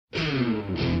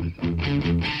Welcome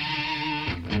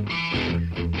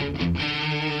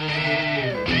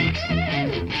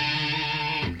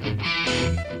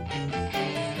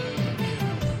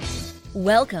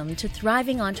to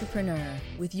Thriving Entrepreneur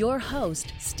with your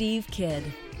host, Steve Kidd,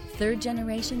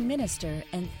 third-generation minister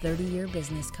and 30-year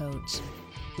business coach.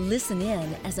 Listen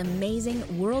in as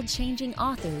amazing, world-changing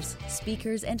authors,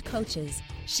 speakers, and coaches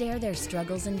share their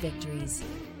struggles and victories.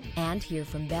 And hear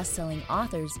from best-selling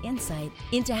authors' insight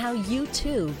into how you,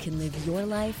 too, can live your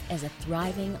life as a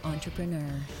thriving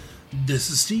entrepreneur. This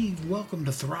is Steve. Welcome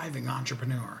to Thriving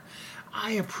Entrepreneur.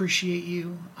 I appreciate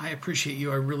you. I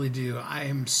really do. I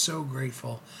am so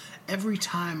grateful every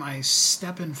time I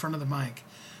step in front of the mic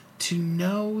to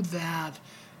know that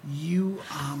you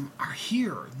are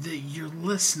here, that you're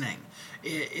listening.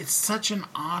 It's such an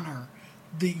honor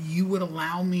that you would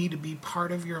allow me to be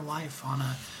part of your life on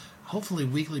a hopefully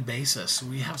weekly basis.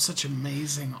 We have such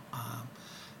amazing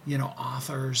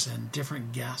authors and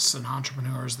different guests and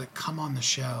entrepreneurs that come on the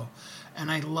show,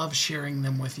 and I love sharing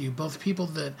them with you, both people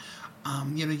that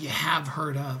you have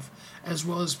heard of, as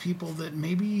well as people that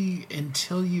maybe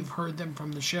until you've heard them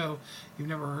from the show, you've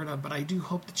never heard of. But I do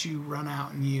hope that you run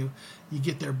out and you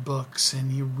get their books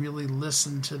and you really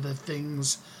listen to the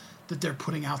things that they're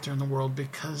putting out there in the world,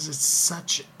 because it's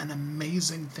such an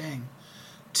amazing thing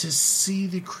to see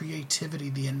the creativity,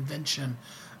 the invention,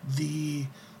 the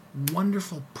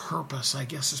wonderful purpose, I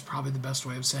guess is probably the best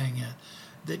way of saying it,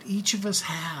 that each of us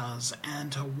has, and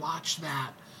to watch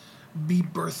that be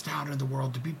birthed out in the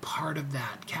world, to be part of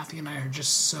that. Kathy and I are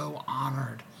just so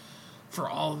honored for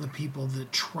all of the people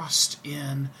that trust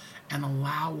in and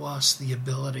allow us the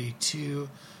ability to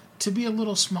be a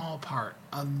little small part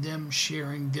of them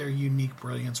sharing their unique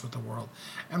brilliance with the world.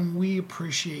 And we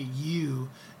appreciate you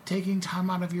taking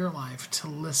time out of your life to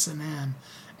listen in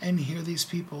and hear these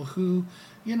people who,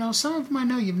 some of them I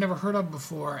know you've never heard of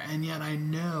before, and yet I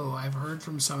know I've heard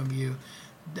from some of you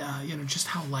just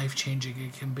how life-changing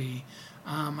it can be.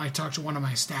 I talked to one of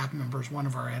my staff members, one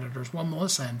of our editors,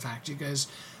 Melissa, in fact. You guys,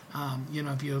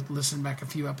 if you listened back a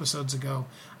few episodes ago,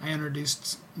 I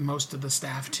introduced most of the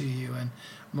staff to you, and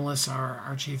Melissa,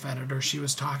 our chief editor, she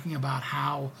was talking about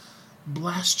how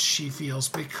blessed she feels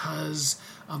because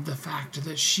of the fact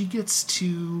that she gets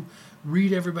to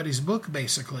read everybody's book,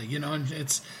 basically, and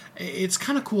it's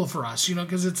kind of cool for us,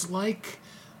 because it's like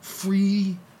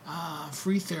free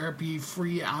therapy,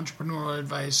 free entrepreneurial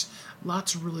advice,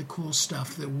 lots of really cool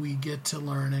stuff that we get to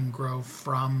learn and grow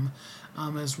from,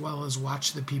 as well as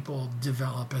watch the people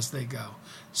develop as they go.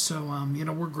 So,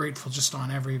 we're grateful just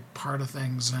on every part of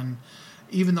things. And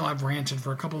even though I've ranted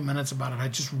for a couple of minutes about it, I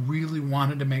just really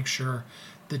wanted to make sure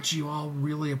that you all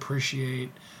really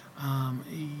appreciate, how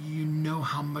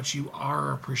much you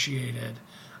are appreciated,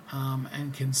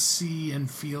 and can see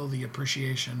and feel the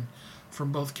appreciation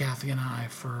from both Kathy and I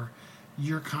for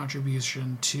your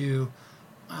contribution to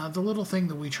the little thing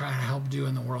that we try to help do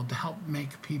in the world, to help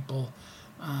make people,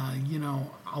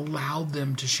 allow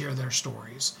them to share their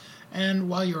stories. And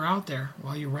while you're out there,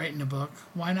 while you're writing a book,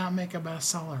 why not make a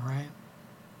bestseller, right?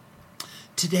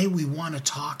 Today we want to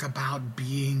talk about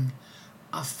being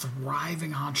a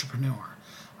thriving entrepreneur.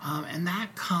 And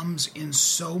that comes in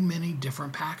so many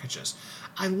different packages.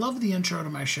 I love the intro to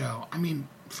my show. I mean,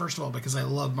 first of all, because I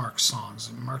love Mark's songs.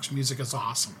 Mark's music is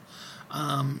awesome.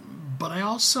 But I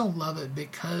also love it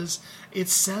because it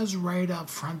says right up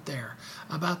front there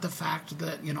about the fact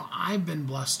that, I've been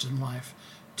blessed in life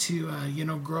to,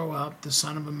 grow up the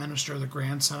son of a minister, the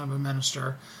grandson of a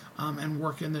minister, and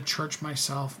work in the church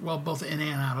myself. Well, both in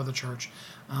and out of the church.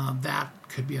 That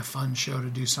could be a fun show to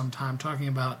do sometime, talking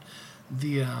about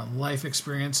the life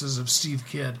experiences of Steve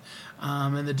Kidd,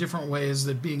 and the different ways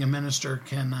that being a minister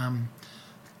can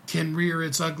rear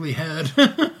its ugly head.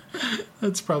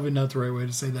 That's probably not the right way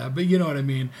to say that, but you know what I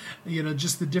mean.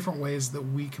 Just the different ways that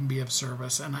we can be of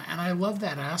service, and I love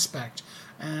that aspect,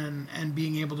 and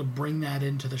being able to bring that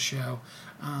into the show.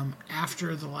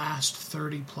 After the last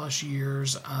 30 plus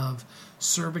years of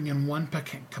serving in one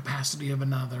capacity of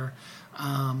another,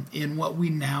 in what we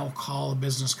now call a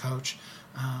business coach.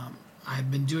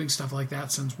 I've been doing stuff like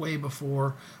that since way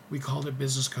before we called it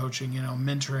business coaching,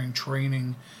 mentoring,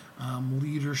 training,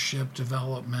 leadership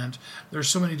development. There's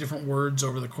so many different words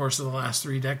over the course of the last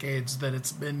 3 decades that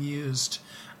it's been used.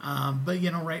 But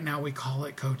right now we call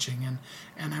it coaching,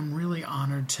 and I'm really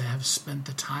honored to have spent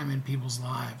the time in people's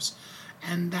lives.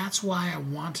 And that's why I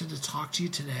wanted to talk to you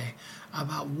today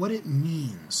about what it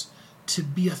means to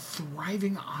be a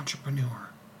thriving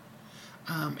entrepreneur.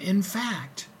 In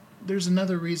fact, there's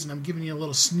another reason I'm giving you a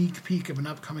little sneak peek of an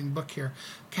upcoming book here.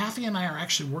 Kathy and I are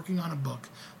actually working on a book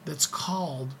that's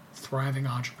called Thriving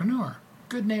Entrepreneur.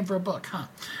 Good name for a book, huh?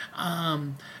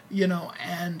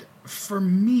 And for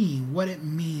me, what it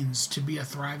means to be a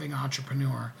thriving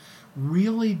entrepreneur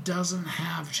really doesn't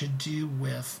have to do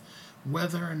with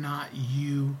whether or not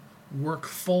you work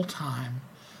full-time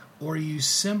or you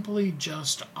simply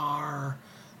just are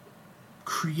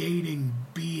creating,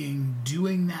 being,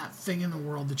 doing that thing in the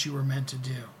world that you were meant to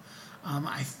do.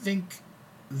 I think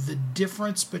the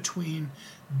difference between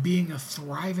being a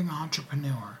thriving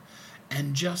entrepreneur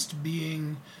and just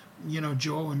being,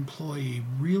 Joe employee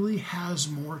really has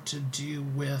more to do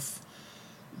with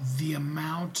the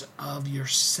amount of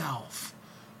yourself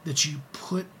that you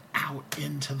put out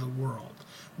into the world,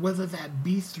 whether that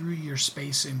be through your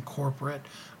space in corporate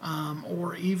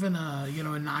or even a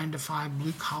 9-to-5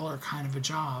 blue collar kind of a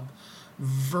job,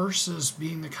 versus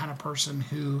being the kind of person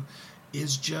who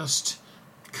is just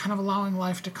kind of allowing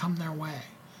life to come their way.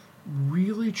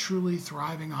 Really, truly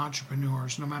thriving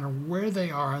entrepreneurs, no matter where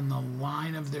they are in the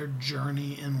line of their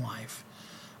journey in life,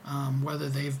 whether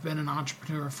they've been an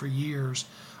entrepreneur for years,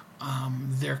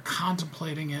 they're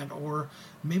contemplating it, or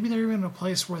maybe they're even in a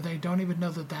place where they don't even know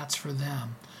that that's for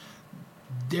them.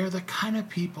 They're the kind of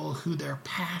people who their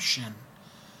passion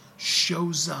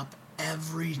shows up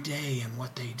every day in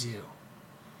what they do.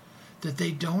 That they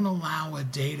don't allow a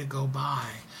day to go by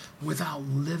without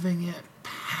living it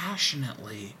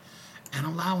passionately and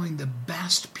allowing the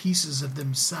best pieces of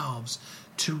themselves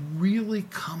to really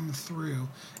come through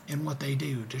in what they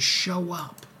do, to show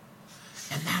up.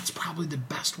 And that's probably the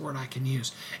best word I can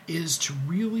use, is to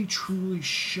really, truly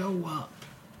show up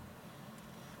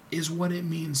is what it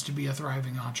means to be a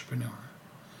thriving entrepreneur.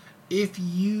 If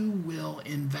you will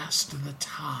invest the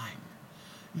time,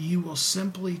 you will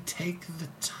simply take the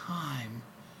time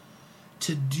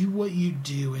to do what you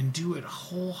do and do it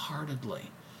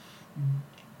wholeheartedly.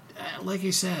 Like I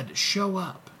said, show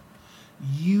up.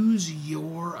 Use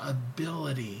your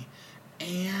ability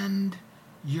and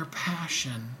your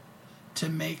passion to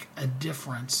make a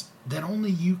difference that only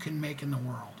you can make in the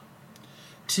world.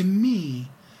 To me,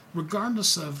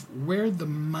 regardless of where the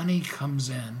money comes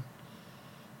in,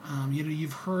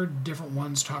 you've heard different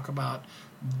ones talk about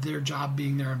their job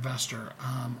being their investor,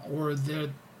 or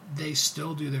they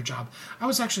still do their job. I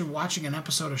was actually watching an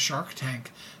episode of Shark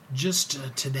Tank just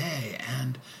today,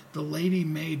 and the lady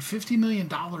made $50 million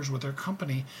with her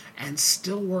company and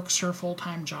still works her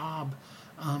full-time job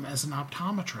as an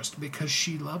optometrist because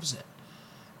she loves it.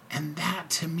 And that,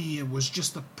 to me, it was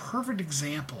just the perfect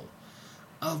example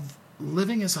of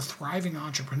living as a thriving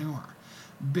entrepreneur,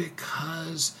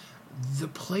 because the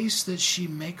place that she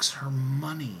makes her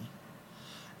money,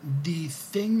 the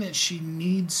thing that she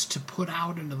needs to put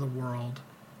out into the world,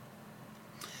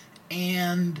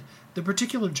 and the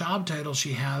particular job title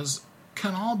she has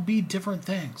can all be different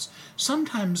things.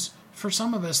 Sometimes, for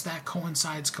some of us, that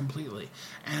coincides completely,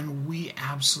 and we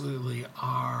absolutely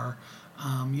are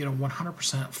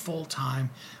 100% full-time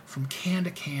from can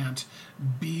to can't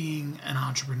being an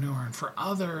entrepreneur. And for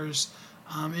others,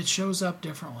 it shows up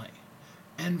differently.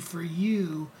 And for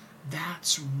you,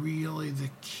 that's really the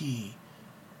key.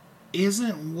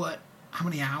 Isn't how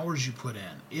many hours you put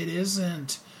in. It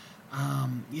isn't,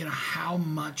 how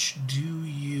much do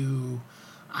you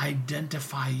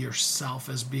identify yourself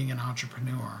as being an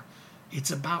entrepreneur.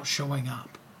 It's about showing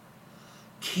up.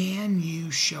 Can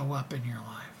you show up in your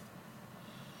life?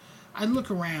 I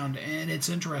look around, and it's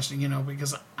interesting,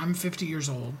 because I'm 50 years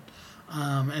old,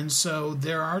 and so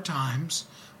there are times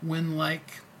when,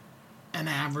 like an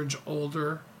average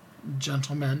older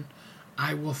gentleman,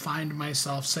 I will find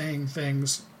myself saying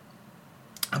things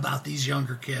about these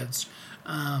younger kids,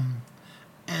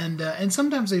 and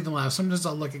sometimes I even laugh. Sometimes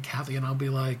I'll look at Kathy and I'll be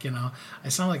like, I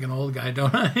sound like an old guy,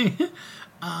 don't I?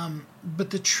 But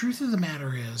the truth of the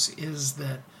matter is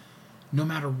that no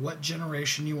matter what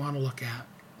generation you want to look at,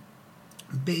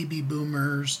 baby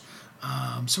boomers.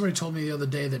 Somebody told me the other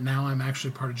day that now I'm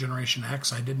actually part of Generation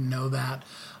X. I didn't know that.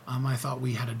 I thought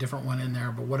we had a different one in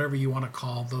there, but whatever you want to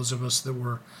call those of us that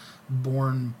were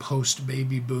born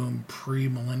post-baby boom,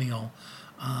 pre-millennial,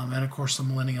 and of course the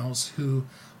millennials who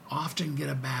often get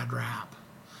a bad rap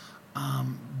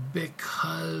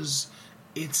because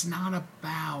it's not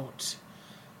about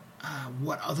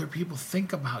what other people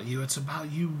think about you. It's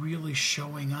about you really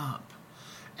showing up.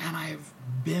 And I've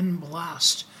been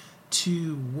blessed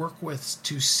to work with,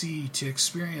 to see, to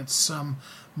experience some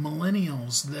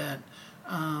millennials that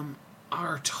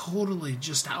are totally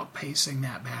just outpacing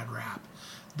that bad rap.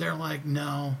 They're like,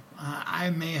 no, I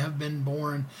may have been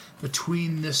born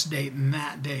between this date and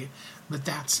that date, but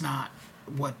that's not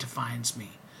what defines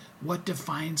me. What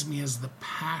defines me is the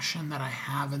passion that I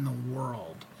have in the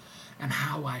world and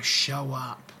how I show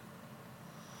up.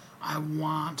 I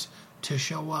want to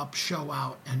show up, show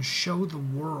out, and show the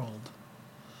world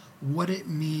what it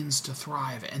means to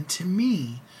thrive. And to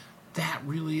me, that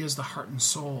really is the heart and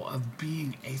soul of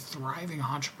being a thriving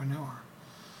entrepreneur.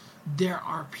 There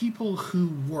are people who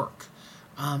work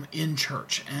in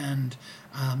church, and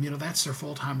that's their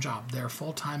full-time job. They're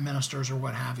full-time ministers or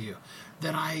what have you,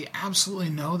 that I absolutely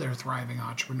know they're thriving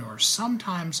entrepreneurs.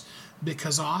 Sometimes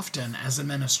because often as a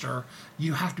minister,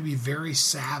 you have to be very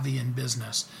savvy in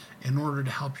business in order to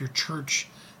help your church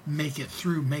make it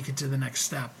to the next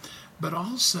step. But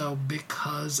also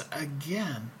because,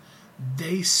 again,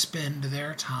 they spend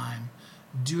their time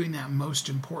doing that most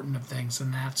important of things,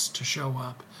 and that's to show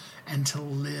up and to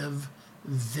live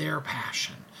their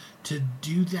passion, to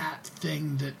do that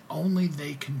thing that only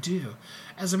they can do.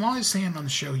 As I'm always saying on the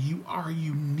show, you are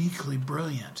uniquely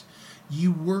brilliant.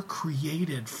 You were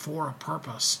created for a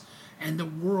purpose, and the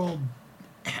world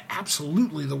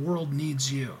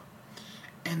needs you.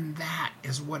 And that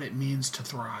is what it means to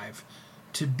thrive,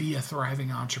 to be a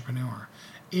thriving entrepreneur,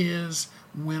 is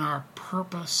when our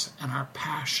purpose and our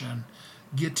passion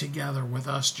get together with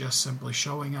us just simply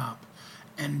showing up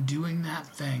and doing that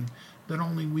thing that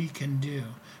only we can do.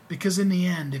 Because in the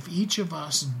end, if each of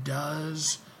us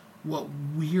does what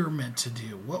we're meant to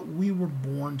do, what we were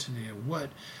born to do, what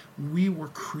we were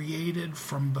created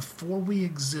from before we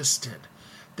existed,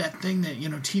 that thing that,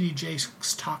 T.D.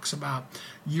 Jakes talks about,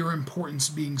 your importance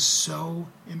being so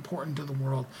important to the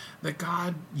world that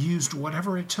God used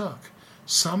whatever it took.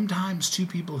 Sometimes two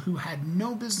people who had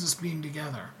no business being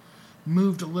together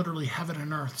moved literally heaven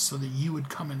and earth so that you would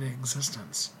come into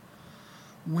existence.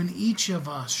 When each of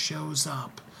us shows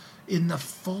up in the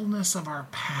fullness of our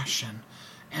passion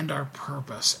and our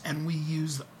purpose, and we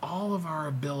use all of our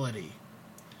ability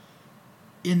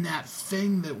in that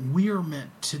thing that we're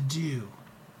meant to do,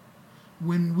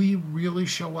 when we really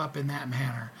show up in that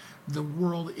manner, the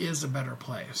world is a better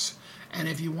place. And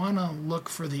if you want to look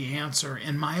for the answer,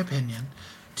 in my opinion,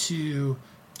 to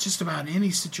just about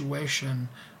any situation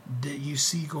that you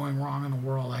see going wrong in the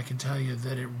world, I can tell you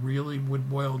that it really would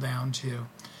boil down to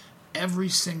every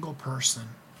single person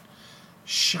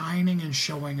shining and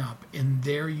showing up in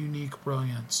their unique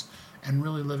brilliance and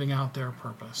really living out their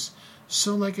purpose.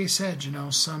 So like I said,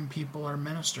 some people are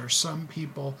ministers, some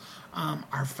people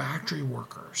are factory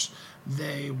workers.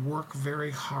 They work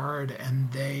very hard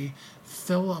and they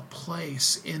fill a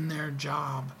place in their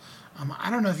job. I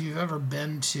don't know if you've ever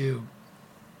been to,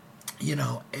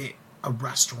 a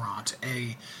restaurant,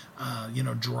 a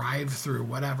drive-through,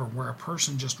 whatever, where a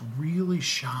person just really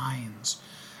shines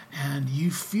and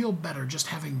you feel better just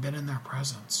having been in their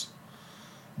presence.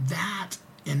 That,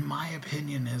 in my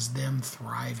opinion, is them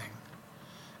thriving.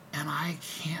 And I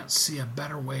can't see a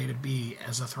better way to be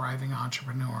as a thriving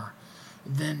entrepreneur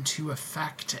than to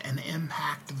affect and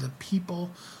impact the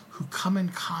people who come in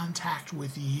contact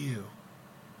with you.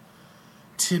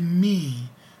 To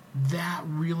me, that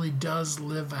really does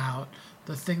live out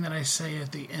the thing that I say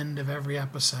at the end of every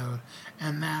episode,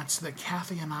 and that's that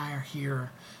Kathy and I are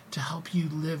here to help you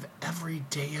live every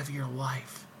day of your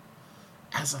life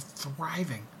as a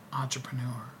thriving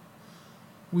entrepreneur.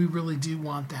 We really do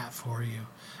want that for you.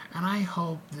 And I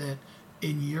hope that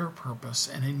in your purpose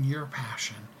and in your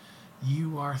passion,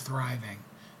 you are thriving,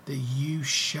 that you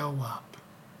show up.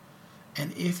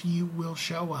 And if you will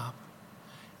show up,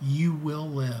 you will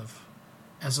live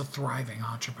as a thriving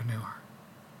entrepreneur.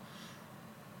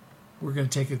 We're going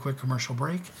to take a quick commercial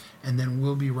break, and then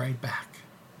we'll be right back.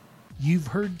 You've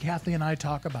heard Kathy and I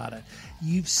talk about it.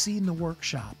 You've seen the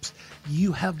workshops.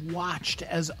 You have watched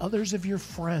as others of your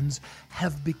friends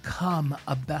have become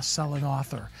a best-selling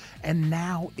author. And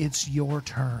now it's your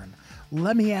turn.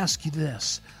 Let me ask you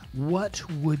this. What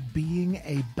would being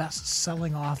a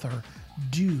best-selling author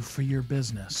do for your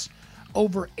business?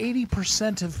 Over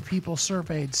 80% of people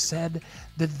surveyed said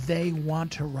that they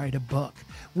want to write a book,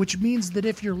 which means that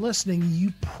if you're listening,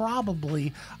 you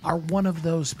probably are one of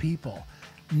those people.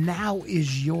 Now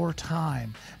is your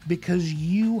time because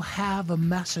you have a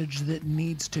message that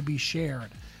needs to be shared.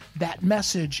 That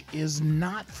message is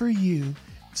not for you.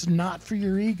 It's not for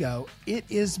your ego. It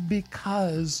is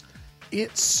because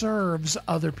it serves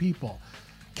other people.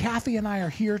 Kathy and I are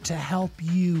here to help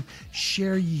you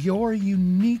share your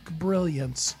unique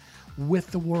brilliance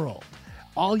with the world.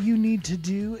 All you need to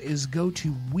do is go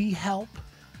to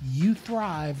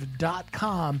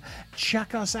WeHelpYouThrive.com,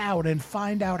 check us out, and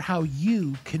find out how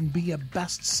you can be a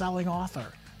best-selling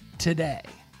author today.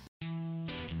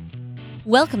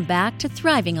 Welcome back to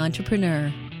Thriving Entrepreneur.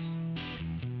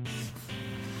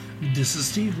 This is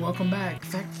Steve. Welcome back.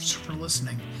 Thanks for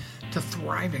listening to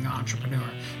Thriving Entrepreneur.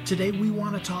 Today we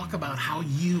want to talk about how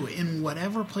you, in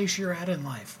whatever place you're at in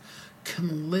life,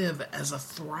 can live as a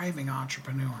thriving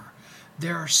entrepreneur.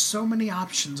 There are so many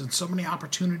options and so many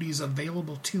opportunities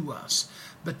available to us.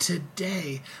 But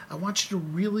today, I want you to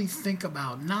really think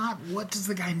about not what does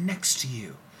the guy next to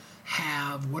you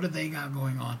have, what do they got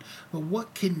going on, but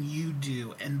what can you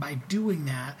do? And by doing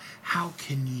that, how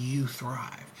can you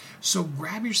thrive? So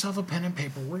grab yourself a pen and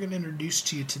paper. We're going to introduce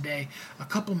to you today a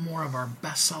couple more of our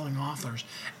best-selling authors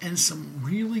and some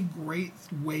really great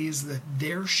ways that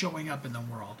they're showing up in the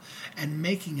world and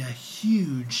making a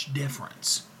huge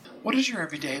difference. What is your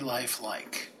everyday life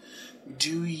like?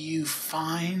 Do you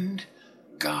find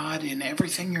God in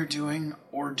everything you're doing,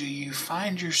 or do you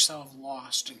find yourself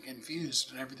lost and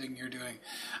confused in everything you're doing?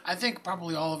 I think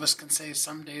probably all of us can say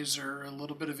some days are a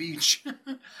little bit of each.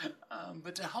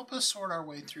 But to help us sort our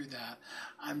way through that,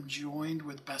 I'm joined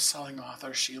with best-selling author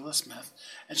Shelia Smith,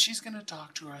 and she's going to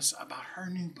talk to us about her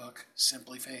new book,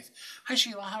 Simply Faith. Hi,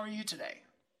 Shelia. How are you today?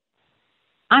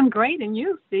 I'm great, and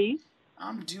you, Steve?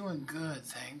 I'm doing good,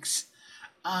 thanks.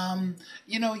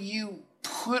 You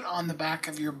put on the back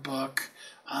of your book,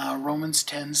 Romans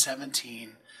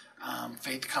 10:17,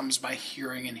 faith comes by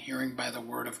hearing and hearing by the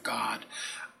word of God.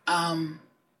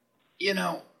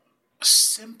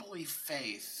 Simply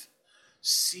faith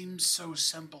seems so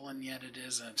simple and yet it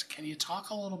isn't. Can you talk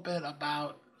a little bit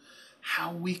about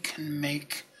how we can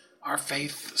make our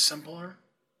faith simpler?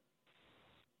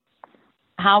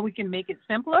 How we can make it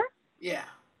simpler? Yeah.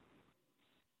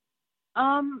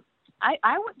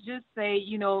 I would just say,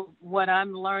 what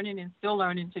I'm learning and still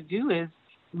learning to do is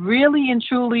really and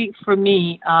truly for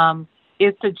me,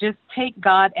 is to just take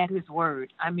God at his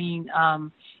word. I mean,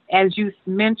 as you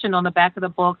mentioned on the back of the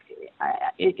book,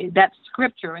 that's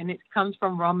scripture, and it comes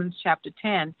from Romans chapter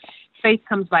 10. Faith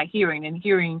comes by hearing, and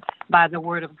hearing by the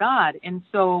word of God. And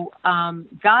so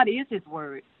God is his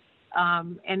word.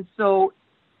 And so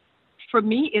for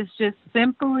me, it's just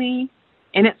simply,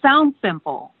 and it sounds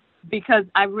simple, because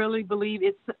I really believe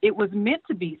it was meant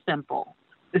to be simple,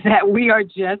 that we are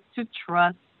just to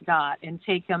trust God and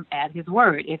take him at his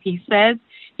word. If he says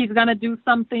he's going to do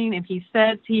something, if he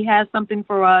says he has something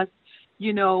for us,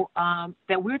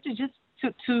 that we're to just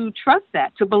to trust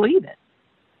that, to believe it.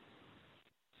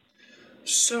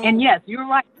 So, and yes, you're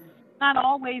right. Not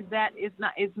always that.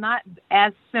 It's not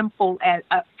as simple as,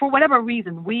 for whatever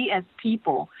reason, we as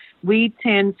people, we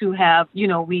tend to have,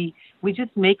 we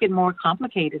just make it more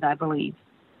complicated, I believe.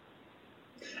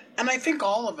 And I think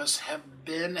all of us have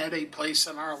been at a place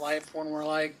in our life when we're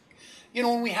like,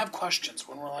 when we have questions,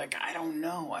 when we're like, I don't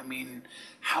know. I mean,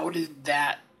 how did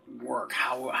that work?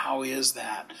 How is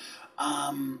that?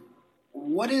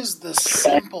 What is the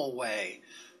simple way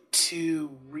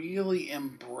to really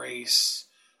embrace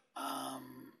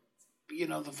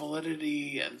the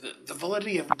validity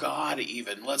of God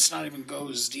even? Let's not even go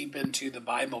as deep into the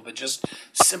Bible, but just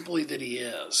simply that he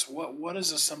is. What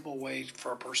is a simple way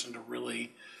for a person to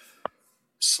really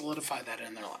solidify that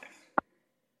in their life?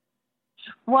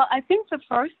 Well, I think the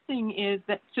first thing is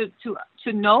that to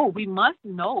know, we must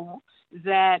know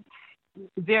that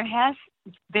there has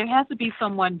to be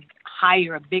someone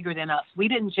higher, bigger than us. We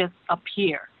didn't just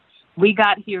appear. We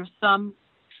got here some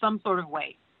sort of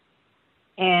way.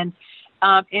 And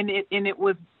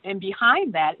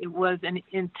behind that, it was an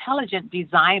intelligent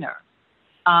designer.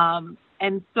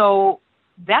 And so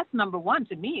that's number one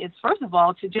to me, is first of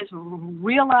all, to just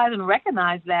realize and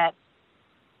recognize that,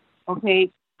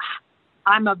 okay,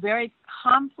 I'm a very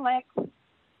complex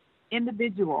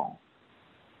individual.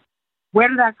 Where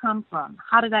did I come from?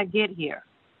 How did I get here?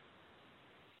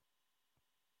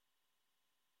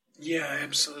 Yeah,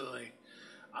 absolutely.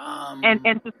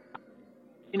 And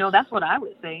that's what I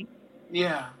would say.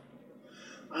 Yeah.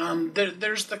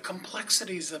 There's the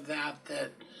complexities of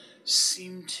that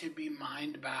seem to be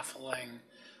mind-baffling.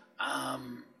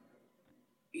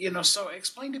 So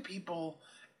explain to people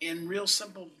in real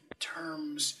simple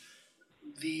terms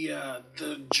the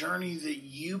journey that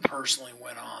you personally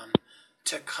went on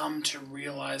to come to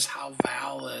realize how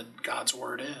valid God's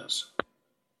word is.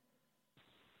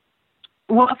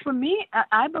 Well, for me,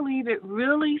 I believe it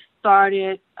really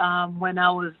started when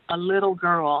I was a little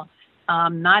girl,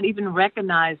 not even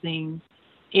recognizing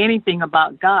anything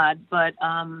about God, but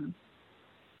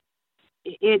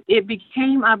it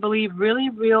became, I believe, really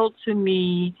real to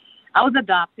me. I was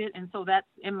adopted, and so that's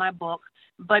in my book,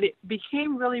 but it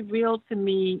became really real to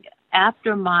me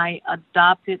after my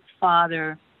adopted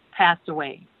father passed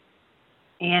away.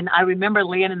 And I remember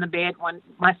laying in the bed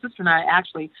my sister and I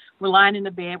actually were lying in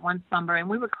the bed one summer, and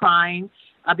we were crying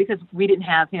because we didn't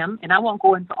have him. And I won't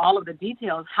go into all of the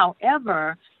details.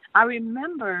 However, I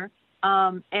remember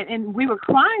And we were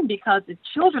crying because the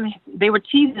children, they were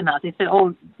teasing us. They said,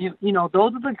 oh,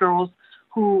 those are the girls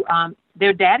who,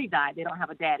 their daddy died. They don't have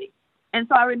a daddy. And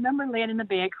so I remember laying in the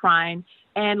bed crying.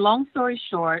 And long story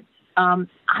short,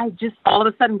 I just all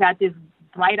of a sudden got this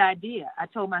bright idea. I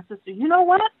told my sister, you know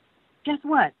what? Guess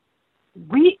what?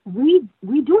 We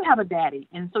do have a daddy.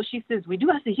 And so she says, we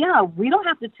do. I said, yeah, we don't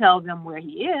have to tell them where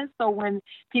he is. So when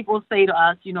people say to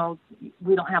us, we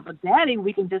don't have a daddy,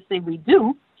 we can just say we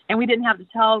do. And we didn't have to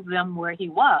tell them where he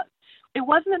was. It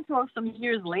wasn't until some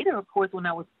years later, of course, when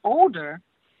I was older,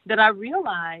 that I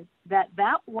realized that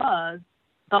was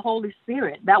the Holy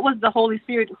Spirit. That was the Holy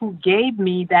Spirit who gave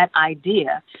me that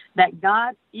idea, that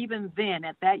God, even then,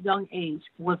 at that young age,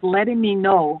 was letting me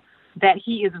know that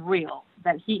he is real,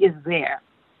 that he is there,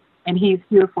 and he's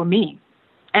here for me.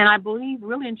 And I believe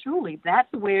really and truly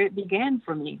that's where it began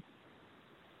for me.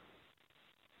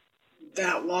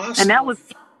 That loss. And that was...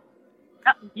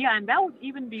 Yeah, and that was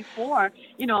even before,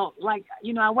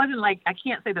 I wasn't like, I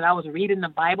can't say that I was reading the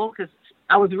Bible because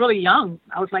I was really young.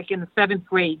 I was like in the 7th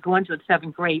grade, going to the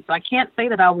 7th grade. So I can't say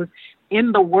that I was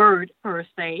in the Word per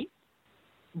se,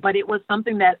 but it was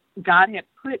something that God had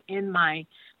put in my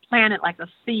planet like a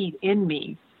seed in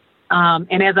me.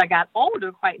 And as I got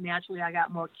older, quite naturally, I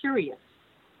got more curious.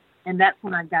 And that's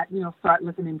when I got, start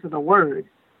looking into the Word.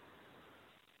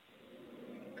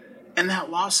 And that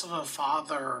loss of a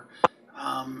father,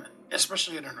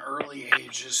 especially at an early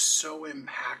age, is so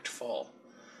impactful.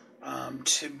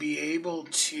 To be able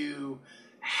to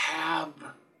have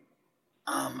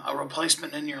a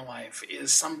replacement in your life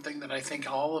is something that I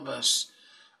think all of us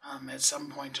at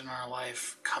some point in our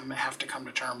life have to come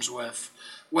to terms with,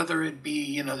 whether it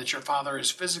be, that your father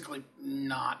is physically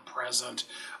not present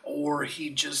or he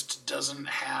just doesn't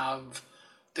have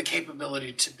the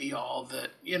capability to be all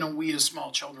that, we as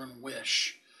small children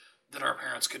wish that our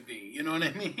parents could be. You know what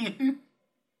I mean?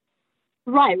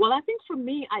 Right. Well, I think for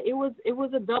me, it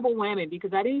was a double whammy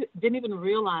because I didn't even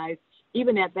realize,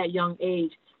 even at that young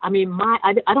age. I mean,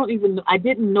 I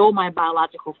didn't know my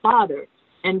biological father,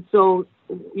 and so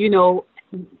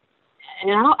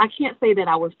and I can't say that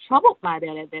I was troubled by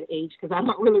that at that age because I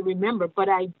don't really remember. But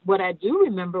what I do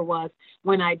remember was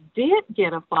when I did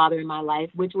get a father in my life,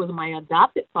 which was my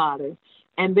adopted father,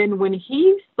 and then when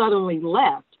he suddenly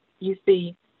left, you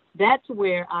see, that's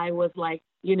where I was like,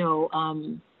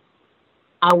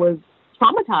 I was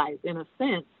traumatized in a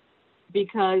sense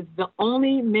because the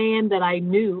only man that I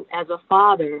knew as a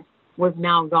father was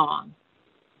now gone.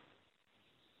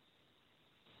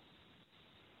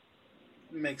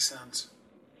 Makes sense.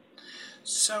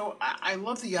 So I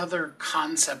love the other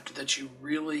concept that you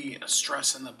really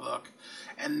stress in the book,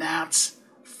 and that's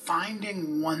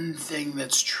finding one thing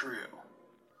that's true.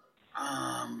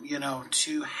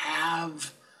 To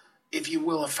have, if you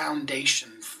will, a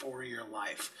foundation for your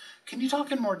life. Can you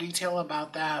talk in more detail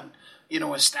about that,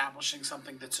 establishing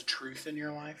something that's a truth in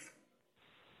your life?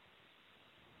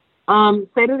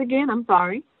 Say that again, I'm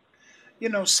sorry.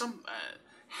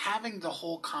 Having the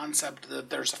whole concept that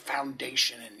there's a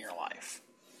foundation in your life.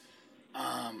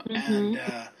 And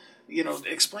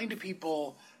explain to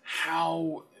people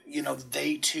how,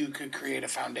 they too could create a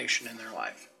foundation in their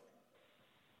life.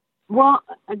 Well,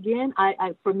 again,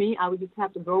 for me, I would just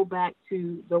have to go back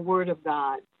to the Word of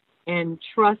God and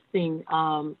trusting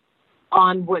on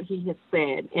what He has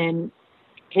said. And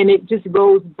it just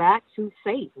goes back to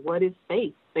faith. What is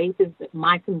faith? Faith is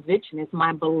my conviction. It's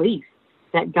my belief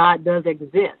that God does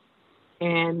exist.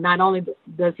 And not only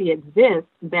does He exist,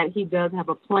 that He does have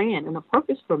a plan and a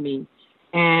purpose for me.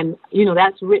 And,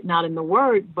 that's written out in the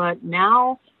Word. But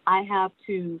now I have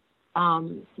to,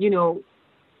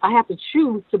 I have to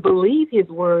choose to believe His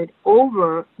Word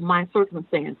over my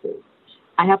circumstances.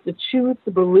 I have to choose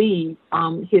to believe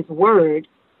His Word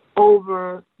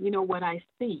over, what I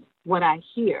see, what I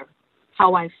hear,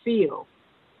 how I feel.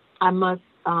 I must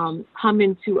come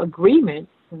into agreement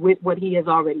with what He has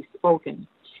already spoken.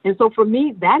 And so for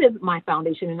me, that is my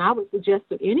foundation. And I would suggest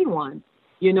to anyone,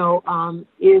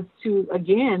 is to,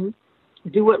 again,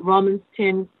 do what Romans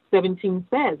 10:17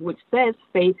 says, which says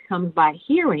faith comes by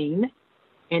hearing,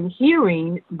 and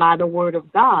hearing by the Word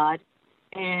of God.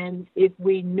 And if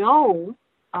we know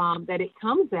that it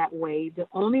comes that way, the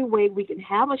only way we can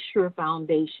have a sure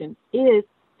foundation is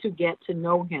to get to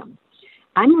know Him.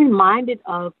 I'm reminded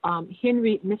of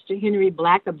Mr. Henry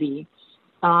Blackaby,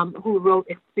 who wrote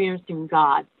Experiencing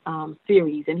God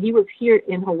series, and he was here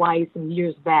in Hawaii some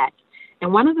years back.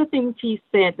 And one of the things he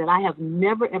said that I have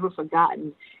never, ever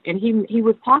forgotten, and he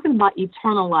was talking about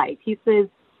eternal life. He says,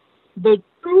 the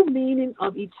true meaning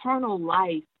of eternal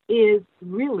life is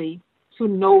really to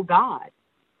know God.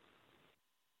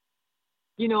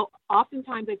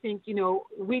 Oftentimes I think,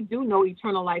 we do know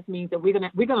eternal life means that we're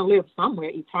gonna live somewhere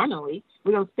eternally.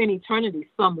 We're gonna spend eternity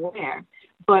somewhere.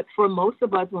 But for most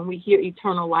of us, when we hear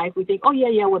eternal life, we think, oh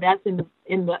yeah, well that's in the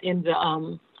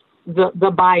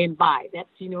by and by. That's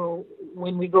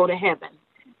when we go to heaven.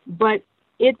 But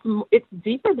it's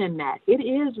deeper than that. It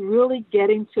is really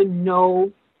getting to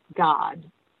know God,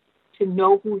 to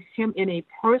know who's Him in a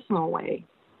personal way,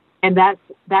 and that's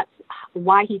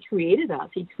why He created us.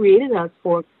 He created us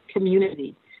for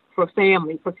community, for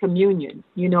family, for communion,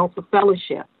 for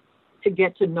fellowship, to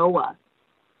get to know us.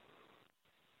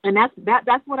 And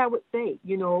that's what I would say,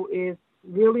 is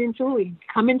really and truly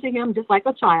coming to Him just like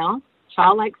a child,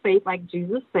 childlike faith, like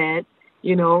Jesus said,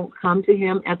 come to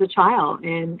Him as a child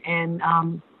and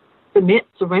submit,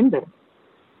 surrender.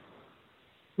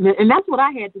 And that's what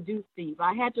I had to do, Steve.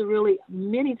 I had to really,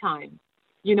 many times,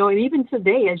 and even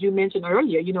today, as you mentioned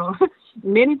earlier,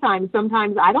 many times,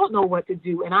 sometimes I don't know what to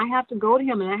do, and I have to go to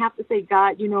Him and I have to say,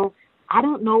 God, I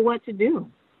don't know what to do.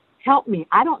 Help me.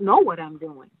 I don't know what I'm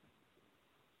doing.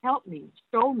 Help me.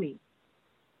 Show me.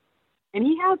 And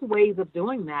He has ways of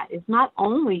doing that. It's not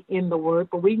only in the Word,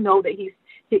 but we know that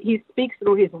He speaks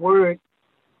through His Word.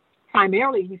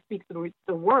 Primarily, He speaks through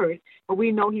the Word, but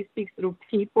we know He speaks through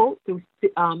people, through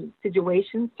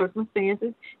situations,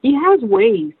 circumstances. He has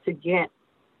ways to get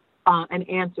an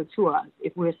answer to us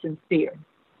if we're sincere.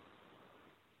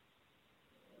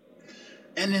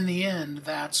 And in the end,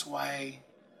 that's why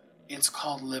it's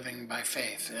called Living by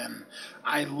Faith. And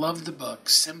I love the book,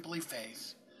 Simply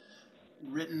Faith,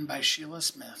 written by Shelia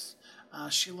Smith.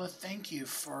 Shelia, thank you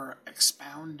for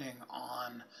expounding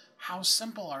on how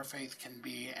simple our faith can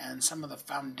be and some of the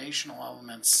foundational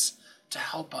elements to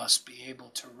help us be able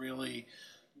to really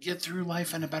get through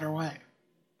life in a better way.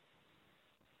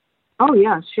 Oh,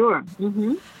 yeah, sure.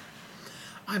 Mm-hmm.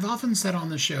 I've often said on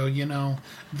the show,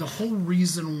 the whole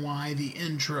reason why the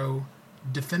intro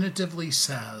definitively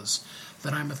says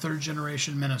that I'm a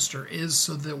third-generation minister is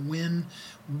so that when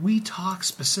we talk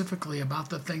specifically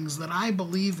about the things that I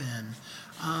believe in,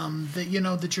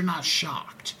 that you're not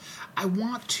shocked. I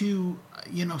want to,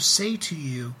 say to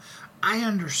you, I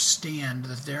understand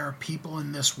that there are people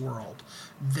in this world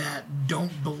that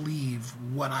don't believe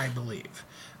what I believe,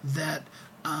 that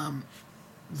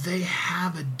they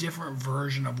have a different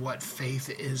version of what faith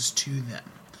is to them.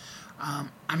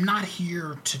 I'm not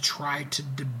here to try to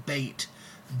debate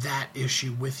that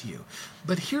issue with you.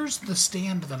 But here's the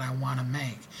stand that I want to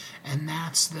make, and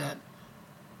that's that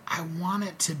I want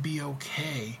it to be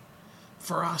okay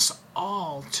for us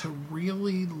all to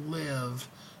really live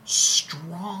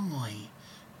strongly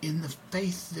in the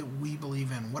faith that we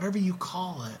believe in, whatever you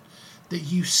call it, that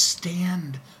you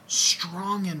stand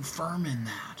strong and firm in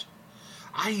that.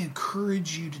 I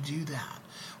encourage you to do that.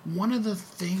 One of the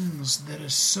things that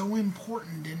is so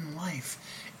important in life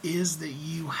is that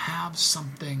you have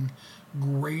something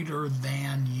greater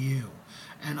than you.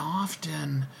 And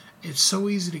often it's so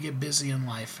easy to get busy in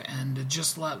life and to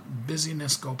just let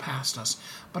busyness go past us.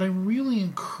 But I really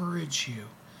encourage you,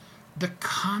 the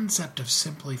concept of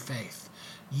simply faith.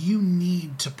 You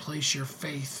need to place your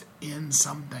faith in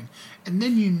something. And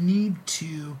then you need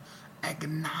to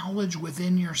acknowledge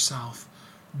within yourself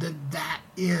that that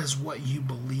is what you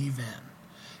believe in.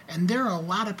 And there are a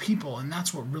lot of people, and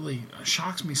that's what really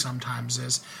shocks me sometimes,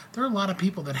 is there are a lot of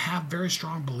people that have very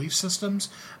strong belief systems,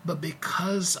 but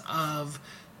because of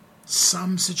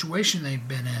some situation they've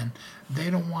been in, they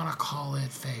don't want to call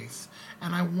it faith.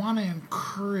 And I want to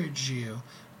encourage you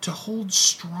to hold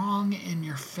strong in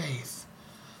your faith,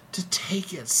 to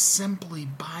take it simply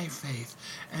by faith,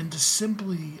 and to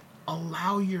simply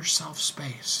allow yourself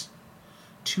space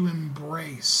to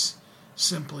embrace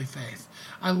simply faith.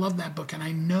 I love that book, and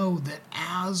I know that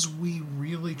as we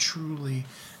really truly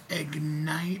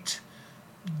ignite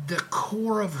the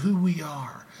core of who we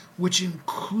are, which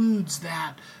includes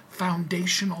that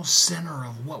foundational center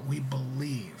of what we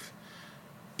believe,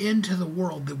 into the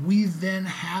world, that we then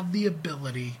have the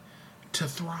ability to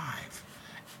thrive.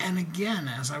 And again,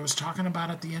 as I was talking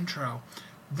about at the intro,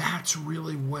 that's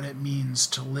really what it means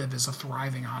to live as a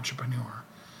thriving entrepreneur.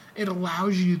 It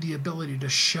allows you the ability to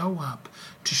show up,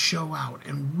 to show out,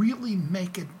 and really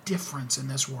make a difference in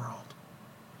this world.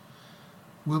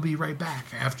 We'll be right back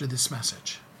after this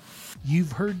message.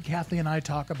 You've heard Kathy and I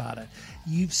talk about it.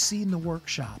 You've seen the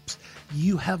workshops.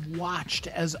 You have watched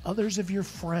as others of your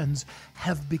friends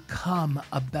have become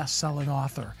a best-selling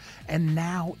author. And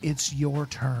now it's your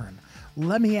turn.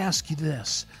 Let me ask you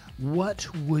this. What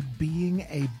would being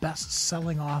a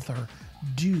best-selling author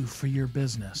do for your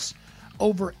business?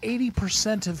 over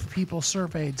 80% of people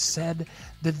surveyed said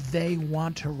that they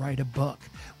want to write a book,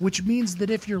 which means that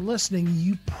if you're listening,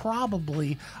 you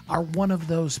probably are one of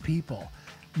those people.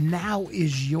 Now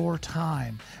is your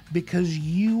time because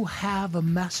you have a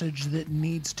message that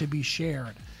needs to be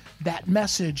shared. That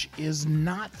message is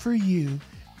not for you.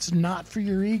 It's not for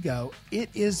your ego. It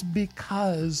is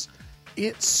because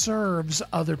it serves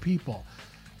other people.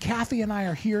 Kathy and I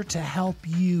are here to help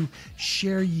you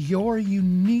share your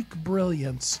unique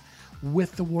brilliance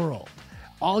with the world.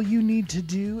 All you need to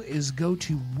do is go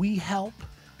to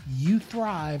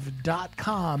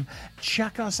WeHelpYouThrive.com,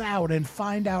 check us out, and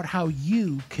find out how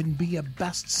you can be a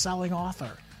best-selling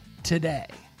author today.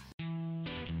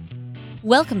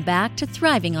 Welcome back to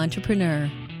Thriving Entrepreneur.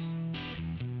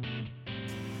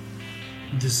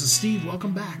 This is Steve.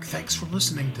 Welcome back. Thanks for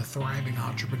listening to Thriving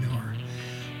Entrepreneur.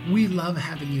 We love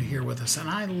having you here with us, and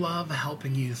I love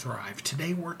helping you thrive.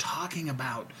 Today we're talking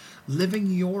about living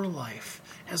your life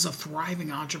as a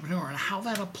thriving entrepreneur and how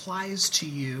that applies to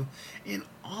you in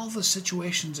all the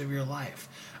situations of your life.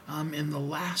 In the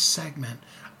last segment,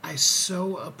 I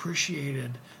so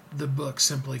appreciated the book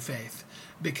Simply Faith,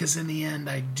 because in the end,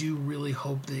 I do really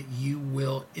hope that you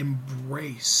will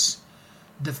embrace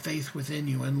the faith within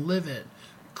you and live it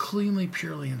cleanly,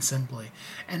 purely, and simply.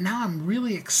 And now I'm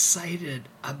really excited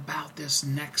about this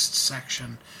next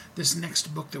section, this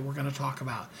next book that we're going to talk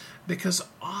about, because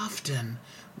often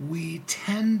we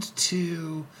tend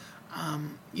to,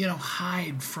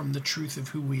 hide from the truth of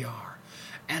who we are.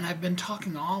 And I've been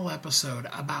talking all episode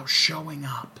about showing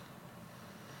up.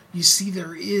 You see,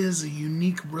 there is a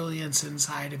unique brilliance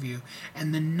inside of you,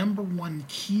 and the number one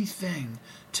key thing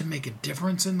to make a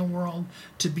difference in the world,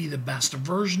 to be the best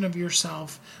version of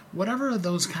yourself, whatever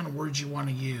those kind of words you want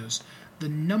to use, the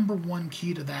number one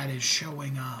key to that is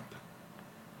showing up.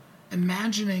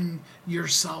 Imagining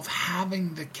yourself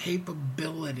having the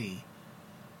capability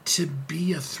to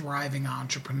be a thriving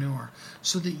entrepreneur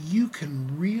so that you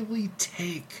can really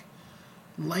take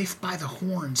life by the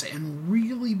horns and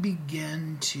really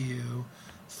begin to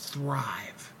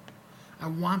thrive. I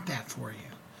want that for you.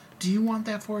 Do you want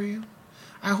that for you?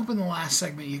 I hope in the last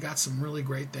segment you got some really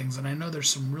great things, and I know there's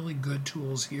some really good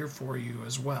tools here for you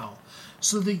as well,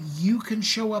 so that you can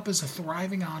show up as a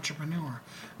thriving entrepreneur,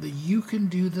 that you can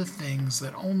do the things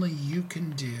that only you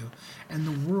can do, and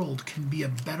the world can be a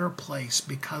better place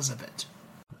because of it.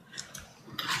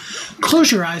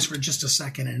 Close your eyes for just a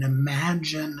second and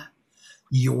imagine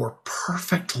your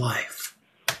perfect life.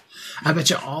 I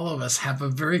bet you all of us have a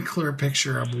very clear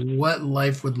picture of what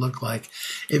life would look like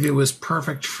if it was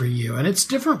perfect for you. And it's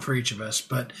different for each of us,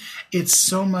 but it's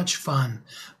so much fun.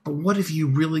 But what if you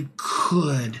really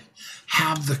could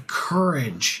have the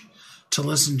courage to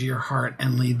listen to your heart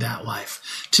and lead that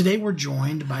life? Today we're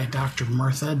joined by Dr.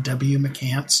 Bertha W.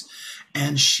 McCants,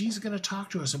 and she's going to talk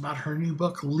to us about her new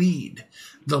book, Lead,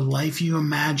 The Life You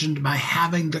Imagined by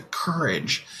Having the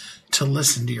Courage to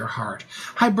Listen to Your Heart.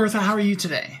 Hi, Bertha. How are you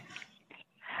today?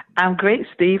 I'm great,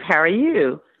 Steve. How are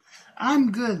you?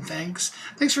 I'm good, thanks.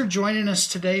 Thanks for joining us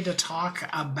today to talk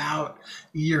about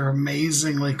your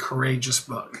amazingly courageous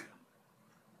book.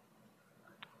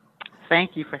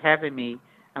 Thank you for having me.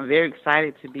 I'm very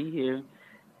excited to be here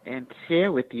and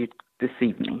share with you this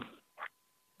evening.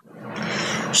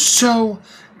 So,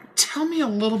 tell me a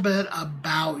little bit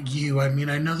about you. I mean,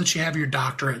 I know that you have your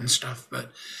doctorate and stuff,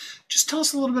 but just tell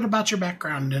us a little bit about your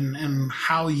background and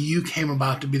how you came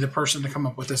about to be the person to come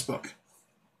up with this book.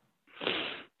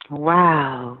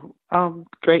 Wow.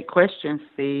 Great question,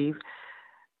 Steve.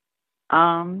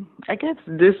 I guess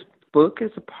this book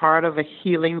is a part of a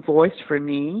healing voice for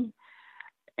me.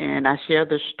 And I share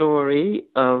the story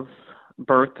of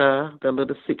Bertha, the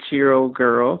little 6-year-old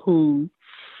girl who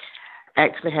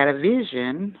actually had a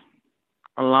vision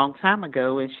a long time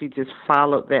ago, and she just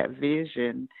followed that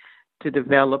vision to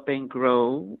develop and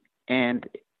grow and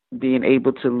being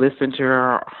able to listen to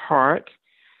her heart.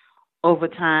 Over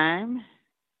time,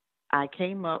 I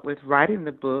came up with writing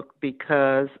the book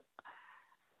because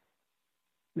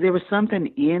there was something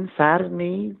inside of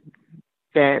me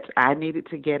that I needed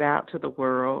to get out to the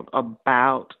world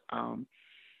about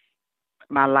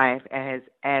my life as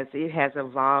it has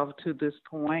evolved to this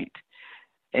point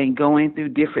and going through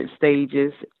different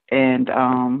stages. And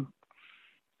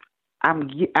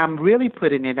I'm really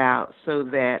putting it out so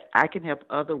that I can help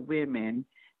other women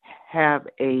have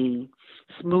a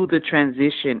smoother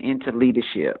transition into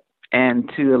leadership and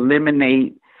to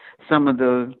eliminate some of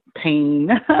the pain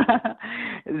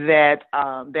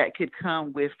that could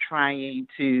come with trying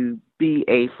to be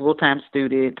a full-time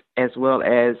student as well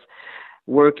as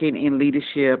working in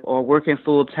leadership or working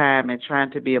full-time and trying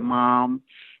to be a mom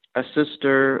a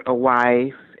sister, a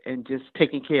wife, and just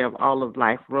taking care of all of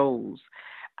life roles.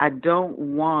 I don't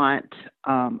want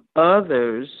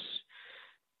others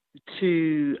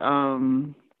to,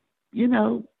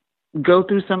 go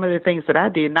through some of the things that I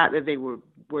did. Not that they were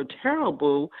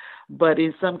terrible, but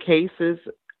in some cases,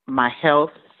 my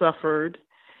health suffered,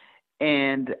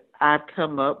 and I've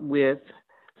come up with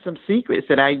some secrets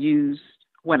that I used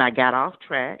when I got off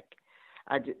track.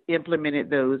 I implemented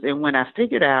those, and when I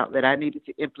figured out that I needed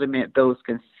to implement those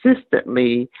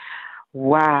consistently,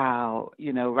 wow,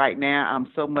 right now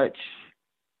I'm so much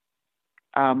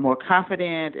more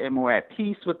confident and more at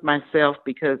peace with myself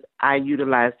because I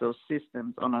utilize those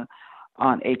systems on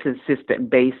a consistent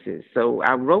basis. So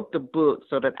I wrote the book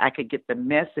so that I could get the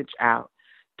message out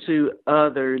to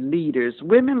other leaders,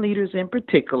 women leaders in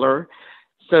particular,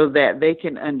 so that they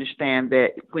can understand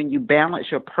that when you balance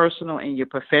your personal and your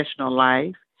professional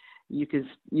life, you can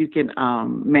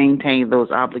maintain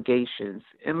those obligations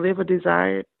and live a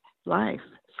desired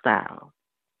lifestyle.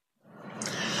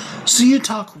 So you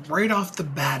talk right off the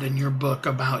bat in your book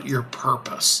about your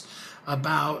purpose,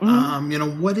 about,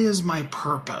 what is my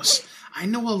purpose? I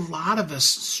know a lot of us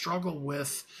struggle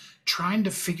with trying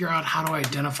to figure out how to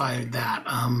identify that.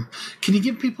 Can you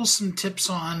give people some tips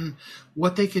on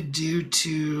what they could do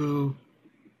to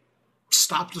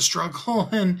stop the struggle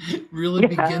and really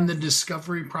begin the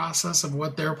discovery process of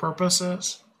what their purpose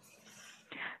is?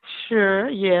 Sure,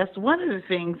 yes. One of the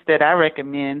things that I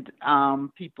recommend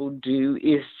people do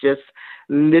is just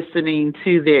listening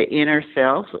to their inner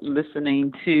self,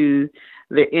 listening to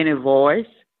their inner voice,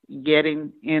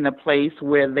 getting in a place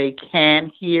where they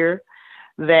can hear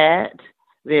that,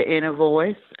 their inner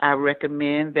voice. I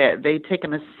recommend that they take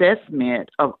an assessment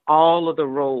of all of the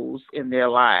roles in their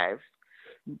lives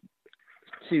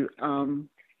to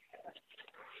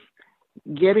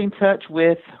get in touch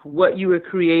with what you were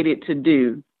created to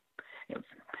do.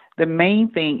 The main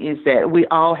thing is that we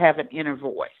all have an inner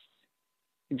voice.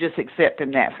 Just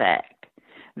accepting that fact,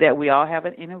 that we all have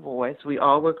an inner voice. We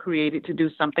all were created to do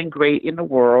something great in the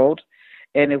world.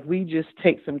 And if we just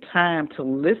take some time to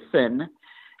listen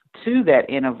to that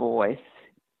inner voice,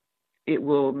 it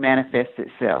will manifest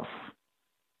itself.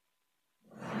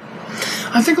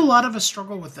 I think a lot of us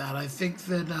struggle with that. I think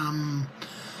that,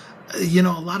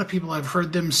 a lot of people, I've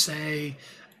heard them say,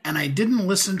 and I didn't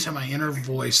listen to my inner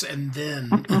voice, and then,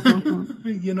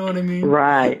 you know what I mean?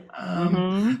 Right.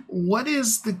 What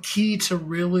is the key to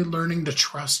really learning to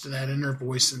trust that inner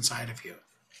voice inside of you?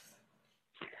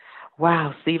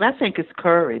 Wow, Steve, I think it's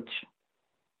courage.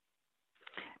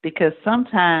 Because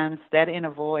sometimes that inner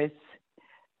voice,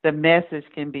 the message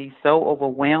can be so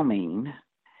overwhelming,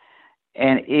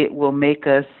 and it will make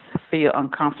us feel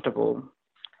uncomfortable.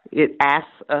 It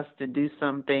asks us to do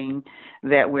something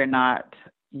that we're not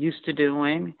used to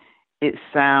doing. It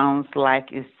sounds like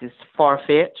it's just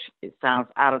far-fetched. It sounds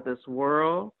out of this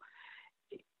world.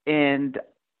 And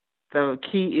the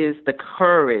key is the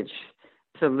courage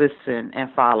to listen and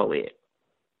follow it.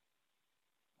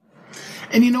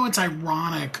 And it's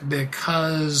ironic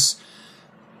because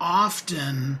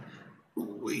often,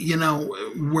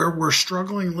 where we're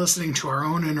struggling listening to our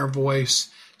own inner voice,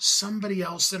 somebody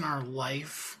else in our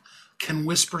life can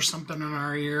whisper something in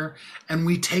our ear, and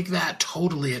we take that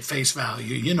totally at face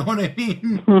value. You know what I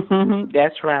mean?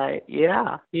 That's right.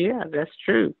 Yeah, that's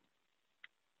true.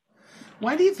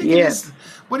 Why do you think it is?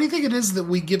 What do you think it is that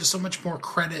we give so much more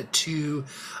credit to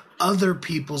other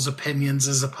people's opinions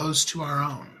as opposed to our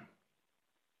own?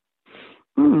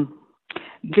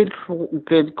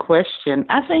 Good question.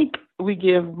 I think we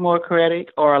give more credit,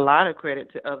 or a lot of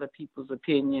credit, to other people's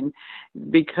opinion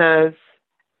because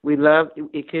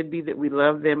it could be that we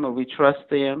love them or we trust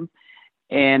them,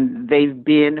 and they've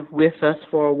been with us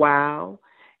for a while.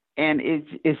 And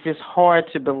it's just hard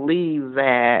to believe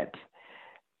that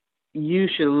you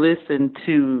should listen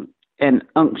to an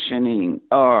unctioning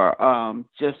or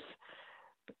just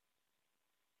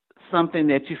something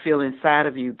that you feel inside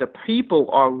of you. The people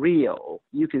are real.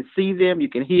 You can see them, you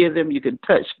can hear them, you can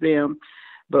touch them.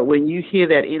 But when you hear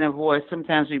that inner voice,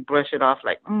 sometimes we brush it off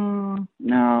like,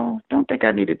 no, don't think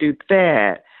I need to do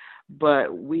that.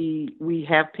 But we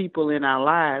have people in our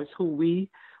lives who we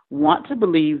want to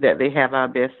believe that they have our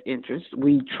best interests.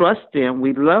 We trust them.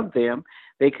 We love them.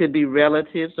 They could be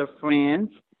relatives or friends.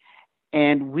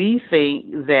 And we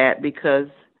think that because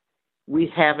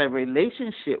we have a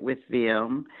relationship with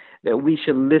them, that we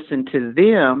should listen to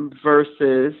them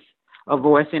versus a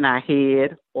voice in our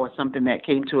head or something that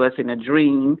came to us in a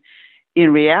dream.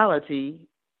 In reality,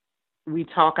 we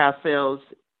talk ourselves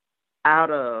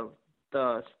out of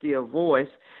the still voice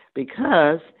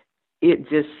because it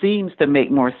just seems to make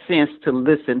more sense to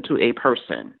listen to a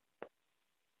person.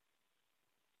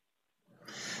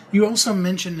 You also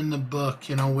mentioned in the book,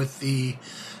 with the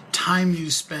time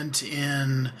you spent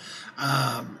in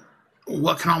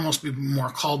what can almost be more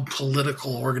called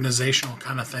political, organizational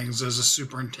kind of things as a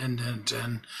superintendent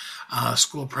and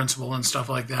school principal and stuff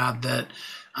like that, that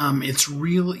it's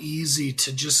real easy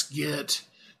to just get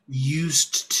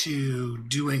used to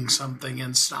doing something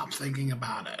and stop thinking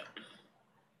about it.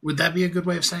 Would that be a good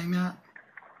way of saying that?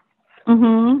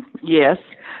 Yes,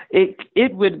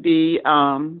 it would be,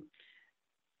 and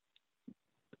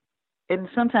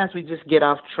sometimes we just get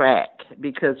off track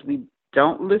because we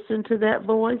don't listen to that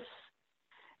voice,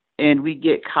 and we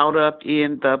get caught up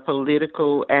in the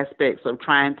political aspects of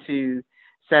trying to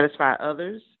satisfy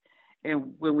others.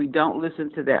 And when we don't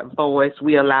listen to that voice,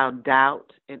 we allow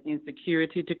doubt and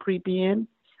insecurity to creep in.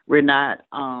 We're not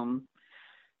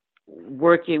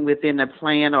working within a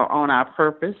plan or on our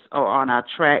purpose or on our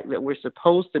track that we're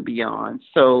supposed to be on.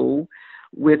 So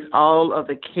with all of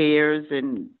the cares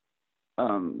and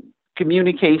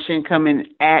communication coming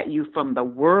at you from the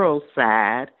world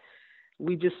side,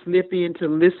 we just slip into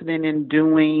listening and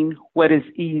doing what is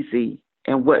easy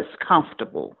and what's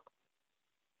comfortable.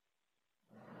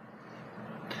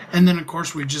 And then, of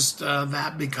course, we just,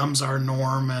 that becomes our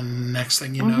norm, and next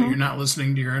thing you know, you're not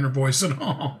listening to your inner voice at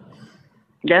all.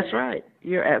 That's right.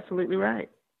 You're absolutely right.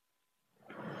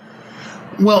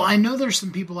 Well, I know there's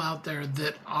some people out there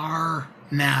that are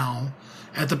now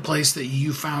at the place that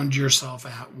you found yourself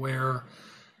at, where,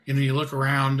 you look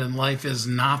around and life is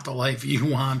not the life you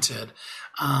wanted.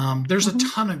 There's a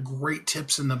ton of great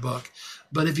tips in the book,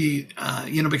 but if you,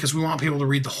 because we want people to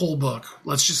read the whole book,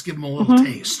 let's just give them a little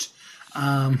taste.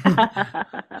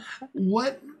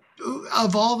 What,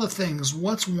 of all the things,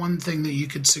 what's one thing that you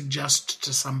could suggest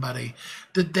to somebody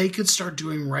that they could start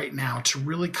doing right now to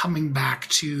really coming back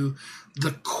to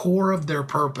the core of their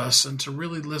purpose and to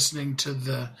really listening to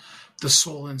the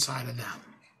soul inside of them?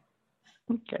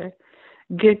 Okay.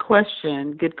 Good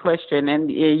question.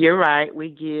 And you're right. We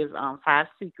give 5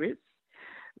 secrets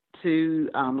to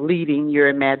leading your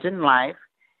imagined life.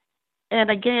 And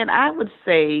again, I would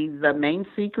say the main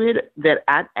secret that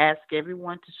I'd ask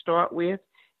everyone to start with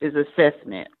is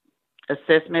assessment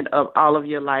of all of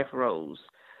your life roles.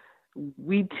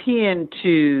 We tend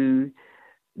to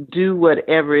do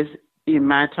whatever is, in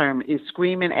my term, is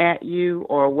screaming at you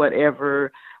or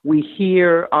whatever we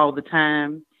hear all the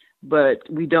time, but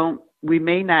we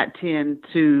may not tend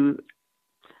to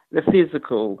the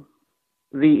physical,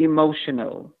 the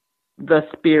emotional, the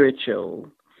spiritual,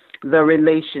 the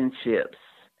relationships.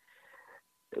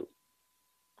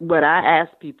 What I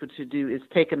ask people to do is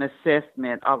take an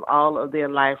assessment of all of their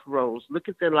life roles, look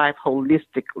at their life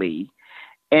holistically,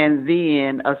 and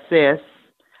then assess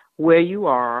where you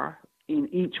are in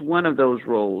each one of those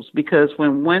roles. Because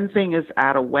when one thing is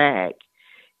out of whack,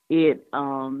 you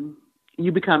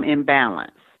become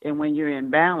imbalanced. And when you're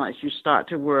imbalanced, you start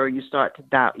to worry, you start to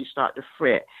doubt, you start to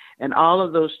fret. And all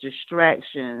of those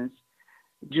distractions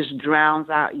just drowns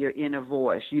out your inner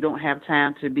voice. You don't have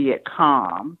time to be at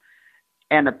calm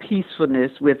and a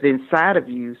peacefulness within inside of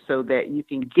you so that you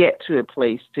can get to a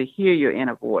place to hear your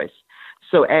inner voice.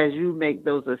 So as you make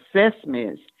those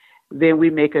assessments, then we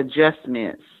make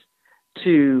adjustments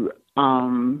to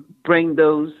bring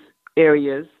those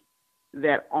areas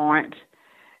that aren't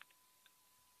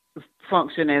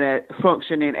functioning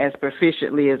as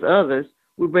proficiently as others.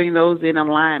 We bring those in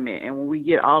alignment. And when we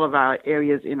get all of our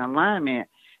areas in alignment,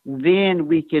 then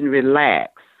we can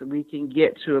relax. We can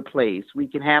get to a place. We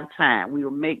can have time. We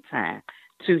will make time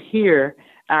to hear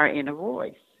our inner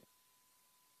voice.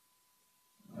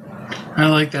 I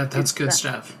like that. That's good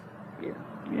stuff.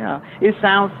 Yeah. It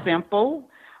sounds simple,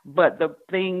 but the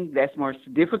thing that's more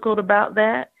difficult about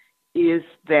that is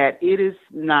that it is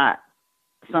not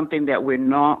something that we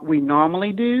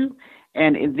normally do,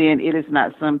 and then it is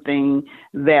not something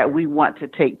that we want to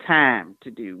take time to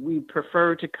do. We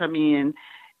prefer to come in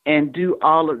and do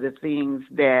all of the things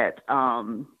that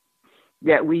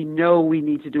that we know we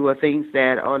need to do, or things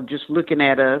that are just looking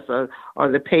at us,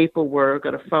 or the paperwork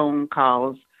or the phone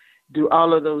calls, do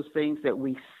all of those things that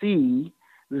we see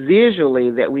visually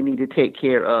that we need to take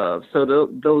care of. So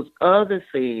those other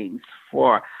things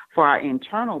for our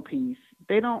internal peace,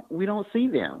 we don't see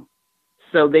them.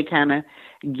 So they kind of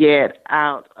get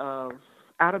out of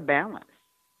balance.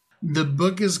 The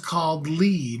book is called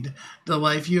Lead, The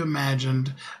Life You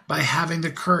Imagined by Having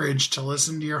the Courage to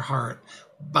Listen to Your Heart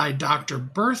by Dr.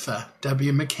 Bertha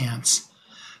W. McCants.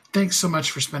 Thanks so much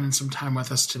for spending some time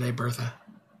with us today, Bertha.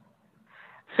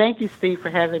 Thank you, Steve, for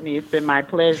having me. It's been my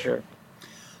pleasure.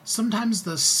 Sometimes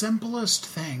the simplest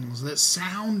things that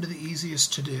sound the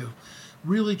easiest to do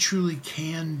really truly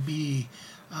can be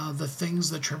the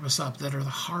things that trip us up, that are the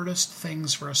hardest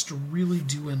things for us to really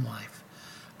do in life.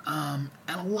 And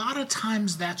a lot of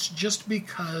times that's just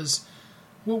because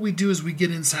what we do is we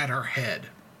get inside our head.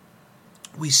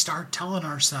 We start telling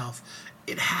ourselves,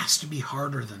 it has to be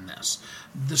harder than this.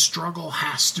 The struggle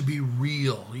has to be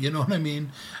real. You know what I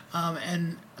mean?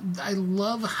 And I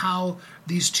love how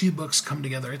these two books come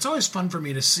together. It's always fun for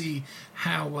me to see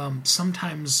how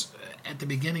sometimes at the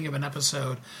beginning of an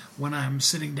episode, when I'm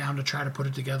sitting down to try to put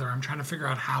it together, I'm trying to figure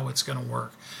out how it's going to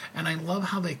work. And I love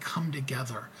how they come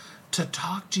together to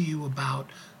talk to you about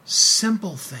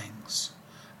simple things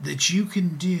that you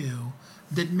can do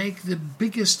that make the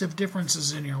biggest of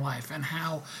differences in your life, and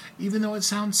how, even though it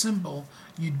sounds simple,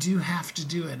 you do have to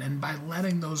do it. And by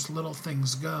letting those little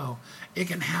things go, it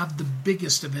can have the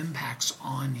biggest of impacts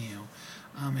on you.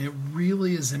 It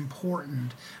really is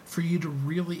important for you to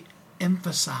really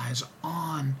emphasize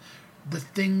on the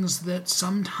things that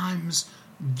sometimes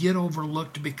get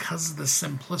overlooked because of the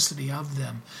simplicity of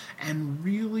them, and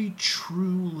really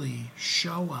truly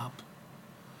show up.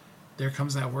 There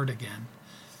comes that word again.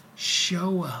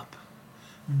 Show up.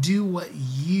 Do what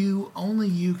only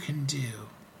you can do.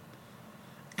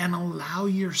 And allow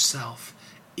yourself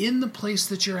in the place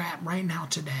that you're at right now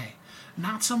today,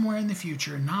 not somewhere in the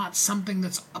future, not something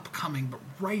that's upcoming, but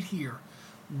right here,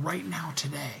 right now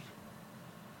today,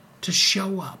 to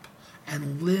show up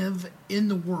and live in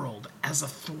the world as a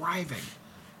thriving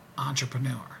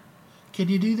entrepreneur. Can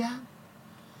you do that?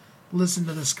 Listen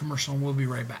to this commercial and we'll be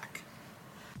right back.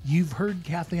 You've heard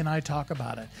Kathy and I talk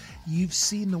about it. You've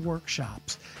seen the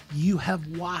workshops. You have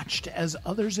watched as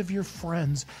others of your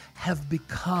friends have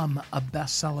become a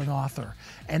best-selling author.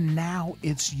 And now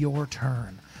it's your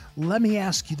turn. Let me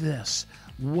ask you this.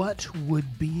 What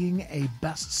would being a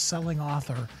best-selling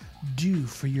author do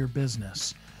for your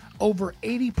business? Over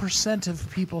 80% of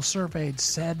people surveyed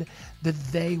said that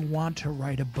they want to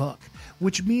write a book,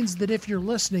 which means that if you're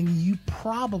listening, you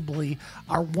probably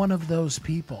are one of those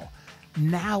people.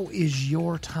 Now is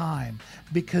your time,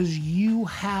 because you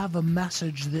have a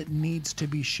message that needs to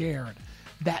be shared.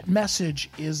 That message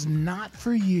is not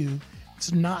for you.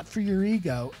 It's not for your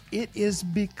ego. It is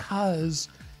because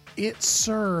it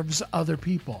serves other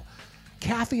people.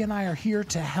 Kathy and I are here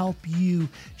to help you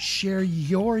share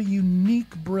your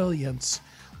unique brilliance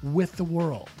with the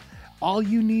world. All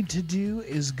you need to do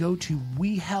is go to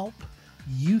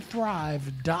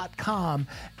WeHelpYouThrive.com,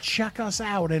 check us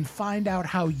out, and find out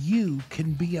how you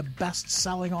can be a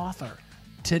best-selling author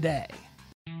today.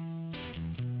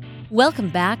 Welcome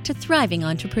back to Thriving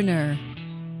Entrepreneur.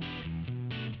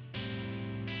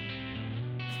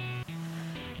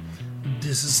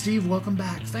 This is Steve. Welcome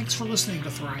back. Thanks for listening to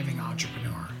Thriving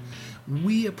Entrepreneur.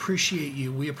 We appreciate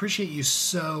you. We appreciate you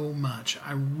so much.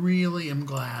 I really am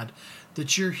glad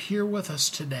that you're here with us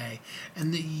today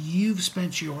and that you've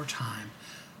spent your time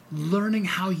learning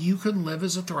how you can live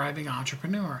as a thriving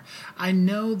entrepreneur. I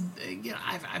know,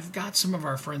 I've got some of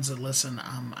our friends that listen.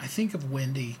 I think of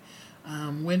Wendy.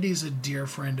 Wendy's a dear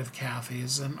friend of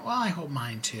Kathy's, and well, I hope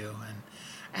mine too.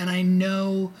 And I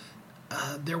know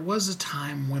there was a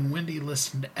time when Wendy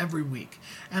listened every week,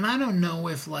 and I don't know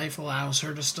if life allows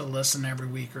her to still listen every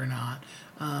week or not.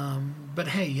 But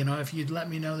hey, if you'd let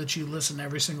me know that you listen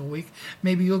every single week,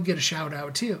 maybe you'll get a shout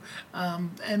out too.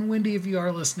 And Wendy, if you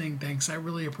are listening, thanks. I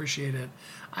really appreciate it.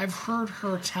 I've heard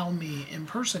her tell me in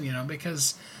person,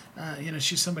 because,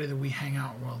 she's somebody that we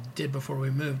did before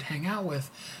we moved, hang out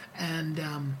with. And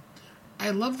I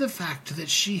love the fact that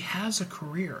she has a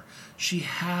career. She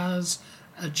has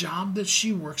a job that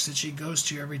she works, that she goes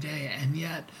to every day, and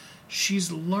yet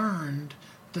she's learned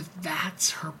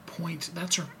that's her point,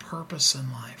 that's her purpose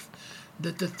in life,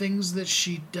 that the things that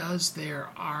she does there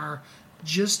are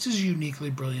just as uniquely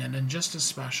brilliant and just as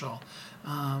special.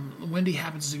 Wendy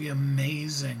happens to be an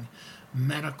amazing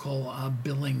medical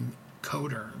billing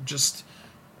coder. Just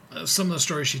some of the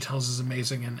stories she tells is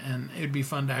amazing, and it'd be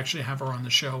fun to actually have her on the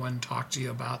show and talk to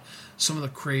you about some of the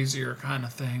crazier kind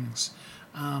of things.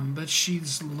 But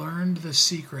she's learned the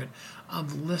secret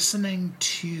of listening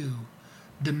to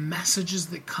the messages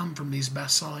that come from these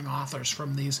best-selling authors,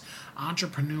 from these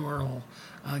entrepreneurial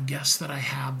guests that I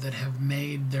have that have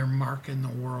made their mark in the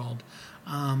world,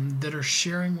 that are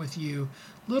sharing with you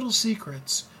little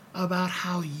secrets about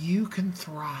how you can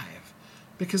thrive.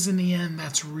 Because in the end,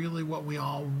 that's really what we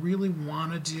all really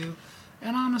want to do.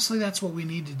 And honestly, that's what we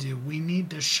need to do. We need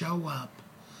to show up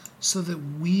so that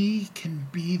we can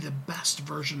be the best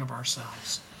version of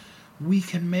ourselves. We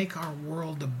can make our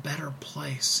world a better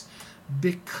place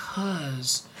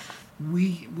because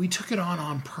we took it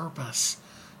on purpose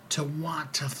to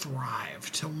want to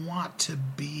thrive, to want to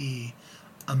be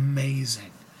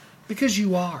amazing. because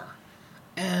you are.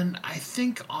 And I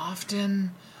think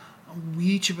often we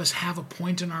each of us have a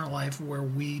point in our life where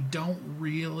we don't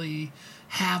really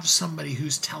have somebody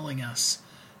who's telling us,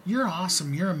 you're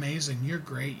awesome, you're amazing, you're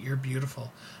great, you're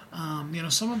beautiful.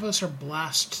 Some of us are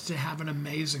blessed to have an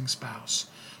amazing spouse.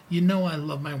 I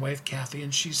love my wife, Kathy,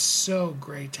 and she's so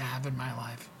great to have in my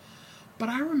life. But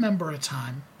I remember a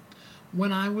time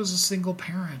when I was a single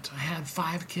parent. I had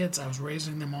 5 kids. I was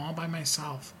raising them all by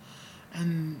myself.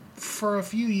 And for a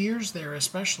few years there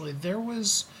especially, there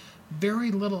was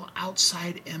very little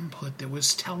outside input that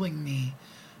was telling me,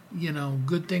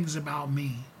 good things about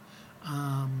me.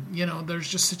 There's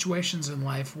just situations in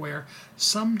life where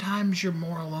sometimes you're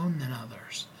more alone than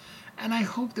others. And I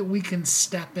hope that we can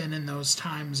step in those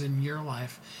times in your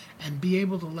life and be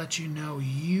able to let you know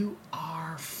you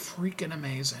are freaking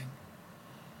amazing.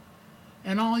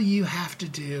 And all you have to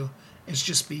do is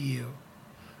just be you.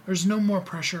 There's no more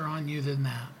pressure on you than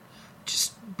that.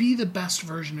 Just be the best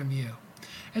version of you.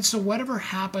 And so whatever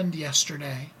happened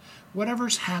yesterday,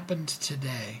 whatever's happened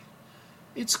today,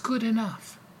 it's good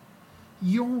enough.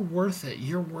 You're worth it.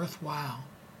 You're worthwhile.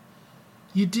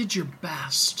 You did your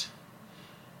best.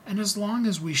 And as long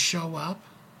as we show up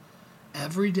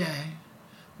every day,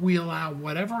 we allow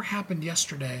whatever happened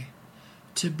yesterday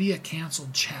to be a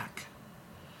canceled check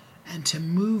and to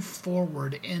move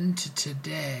forward into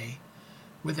today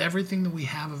with everything that we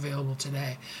have available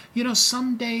today.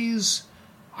 Some days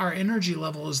our energy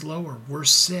level is lower. We're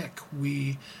sick.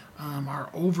 We are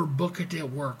overbooked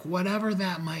at work. Whatever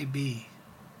that might be,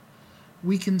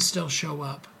 we can still show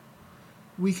up.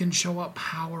 We can show up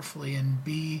powerfully and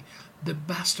be the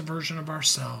best version of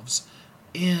ourselves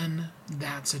in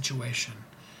that situation.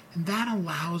 And that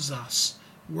allows us,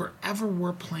 wherever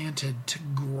we're planted, to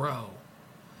grow.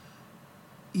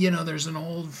 There's an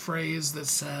old phrase that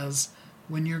says,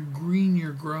 when you're green,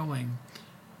 you're growing.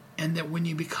 And that when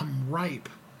you become ripe,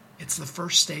 it's the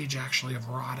first stage actually of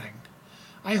rotting.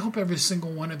 I hope every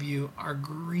single one of you are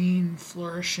green,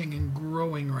 flourishing, and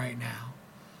growing right now.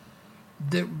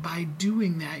 That by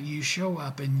doing that, you show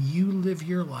up and you live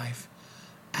your life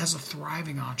as a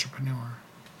thriving entrepreneur.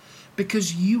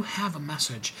 Because you have a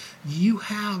message. You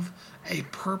have a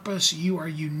purpose. You are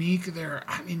unique there.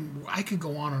 I could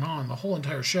go on and on, the whole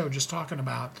entire show, just talking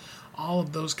about all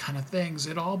of those kind of things.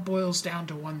 It all boils down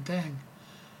to one thing.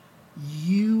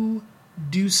 You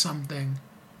do something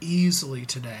easily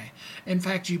today. In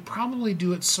fact, you probably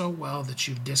do it so well that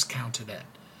you've discounted it.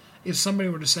 If somebody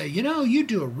were to say, you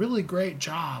do a really great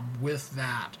job with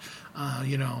that,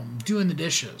 doing the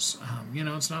dishes.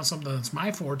 It's not something that's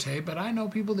my forte, but I know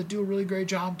people that do a really great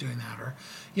job doing that. Or,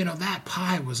 that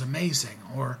pie was amazing.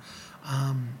 Or,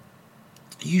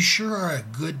 you sure are a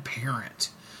good parent.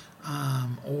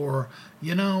 Or,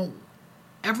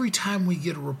 every time we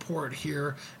get a report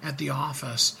here at the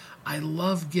office, I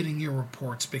love getting your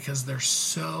reports because they're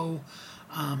so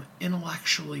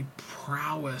intellectually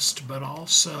prowessed, but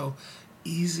also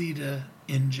easy to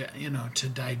to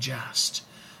digest.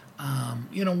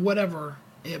 Whatever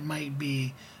it might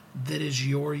be that is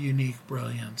your unique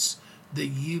brilliance that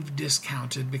you've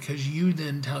discounted because you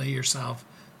then tell yourself,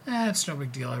 it's no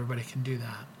big deal, everybody can do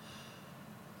that.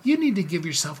 You need to give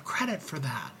yourself credit for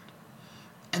that.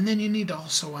 And then you need to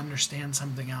also understand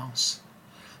something else.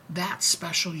 That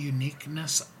special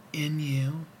uniqueness in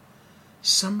you,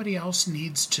 somebody else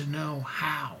needs to know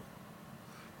how.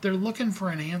 They're looking for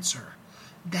an answer.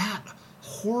 That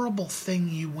horrible thing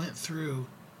you went through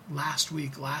last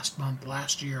week, last month,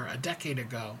 last year, a decade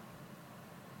ago,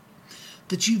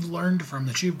 that you've learned from,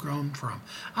 that you've grown from.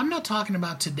 I'm not talking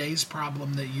about today's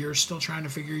problem that you're still trying to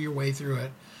figure your way through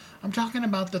it. I'm talking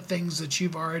about the things that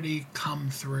you've already come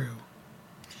through.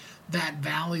 That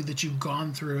valley that you've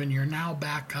gone through and you're now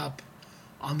back up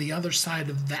on the other side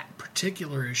of that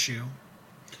particular issue.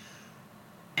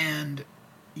 And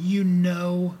you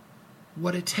know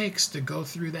what it takes to go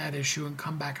through that issue and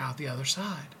come back out the other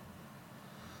side.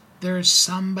 There is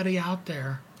somebody out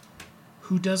there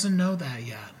who doesn't know that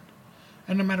yet.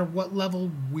 And no matter what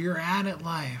level we're at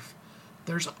life,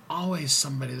 there's always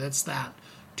somebody that's that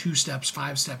 2 steps,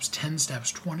 5 steps, 10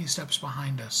 steps, 20 steps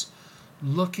behind us,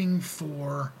 looking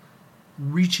for,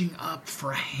 reaching up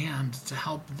for a hand to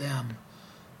help them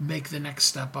make the next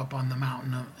step up on the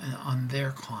mountain on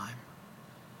their climb.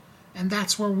 And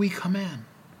that's where we come in.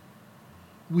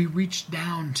 We reach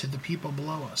down to the people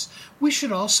below us. We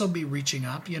should also be reaching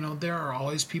up. There are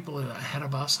always people ahead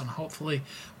of us, and hopefully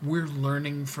we're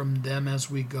learning from them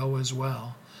as we go as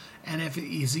well. And if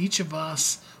each of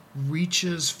us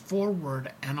reaches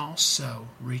forward and also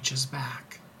reaches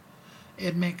back,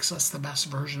 it makes us the best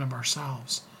version of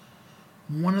ourselves.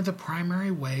 One of the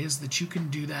primary ways that you can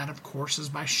do that, of course, is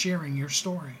by sharing your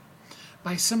story.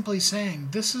 By simply saying,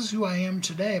 this is who I am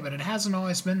today, but it hasn't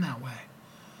always been that way.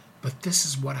 But this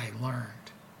is what I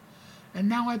learned. And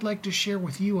now I'd like to share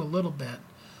with you a little bit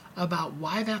about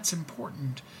why that's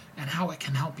important and how it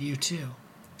can help you too.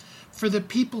 For the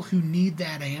people who need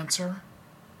that answer,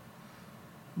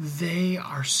 they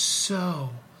are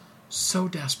so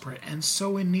desperate and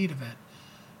so in need of it.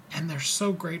 And they're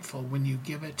so grateful when you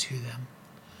give it to them.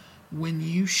 When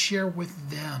you share with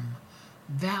them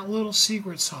that little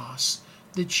secret sauce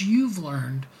that you've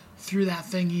learned through that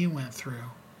thing you went through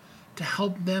to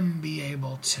help them be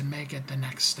able to make it the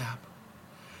next step.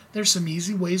 There's some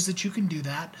easy ways that you can do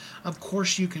that. Of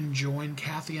course, you can join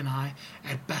Kathy and I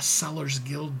at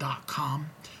bestsellersguild.com.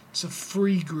 It's a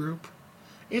free group.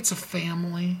 It's a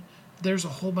family. There's a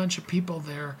whole bunch of people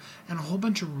there and a whole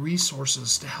bunch of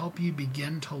resources to help you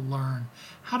begin to learn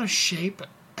how to shape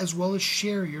as well as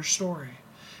share your story.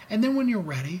 And then when you're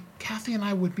ready, Kathy and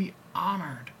I would be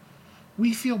honored.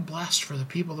 We feel blessed for the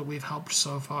people that we've helped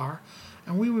so far,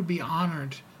 and we would be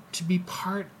honored to be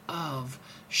part of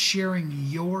sharing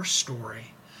your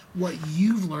story, what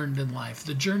you've learned in life,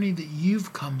 the journey that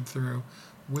you've come through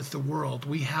with the world.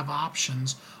 We have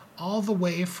options all the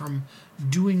way from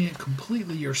doing it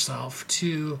completely yourself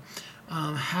to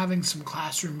having some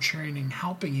classroom training,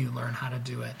 helping you learn how to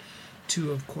do it,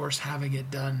 to, of course, having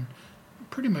it done,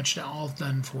 pretty much all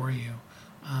done for you.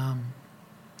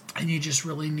 And you just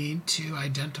really need to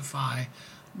identify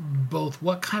both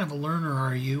what kind of a learner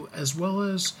are you, as well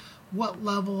as what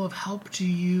level of help do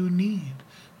you need,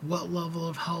 what level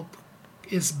of help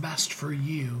is best for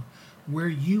you, where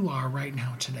you are right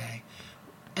now today.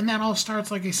 And that all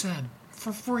starts, like I said,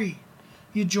 for free.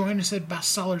 You join us at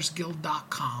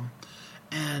bestsellersguild.com,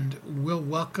 and we'll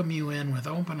welcome you in with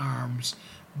open arms.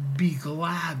 Be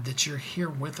glad that you're here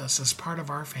with us as part of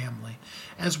our family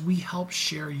as we help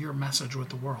share your message with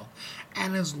the world.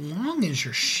 And as long as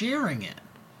you're sharing it,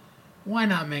 why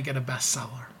not make it a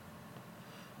bestseller?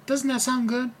 Doesn't that sound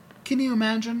good? Can you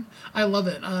imagine? I love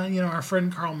it. Our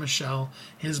friend Carl Michelle,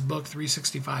 his book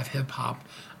 365 Hip Hop,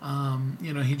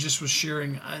 he just was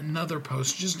sharing another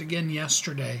post just again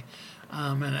yesterday.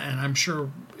 And I'm sure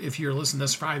if you're listening to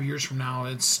this 5 years from now,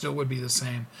 it still would be the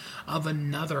same, of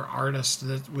another artist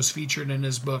that was featured in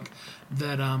his book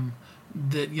that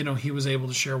he was able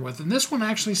to share with. And this one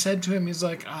actually said to him, he's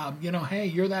like, hey,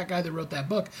 you're that guy that wrote that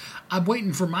book. I'm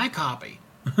waiting for my copy.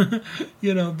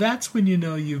 That's when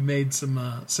you've made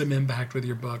some impact with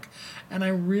your book. And I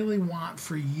really want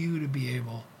for you to be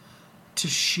able to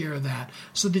share that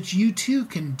so that you too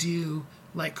can do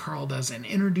like Carl does and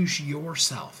introduce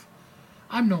yourself.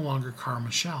 I'm no longer Carl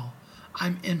Michelle.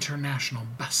 I'm international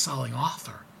best-selling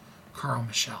author Carl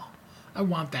Michelle. I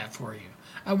want that for you.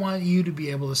 I want you to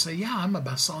be able to say, yeah, I'm a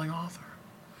best-selling author.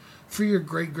 For your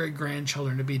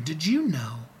great-great-grandchildren to be, did you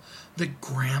know that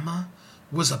Grandma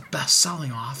was a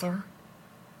best-selling author?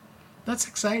 That's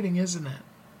exciting, isn't it?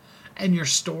 And your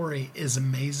story is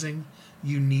amazing,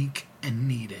 unique, and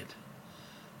needed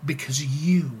because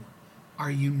you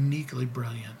are uniquely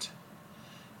brilliant.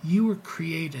 You were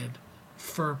created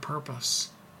for a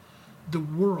purpose. The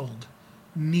world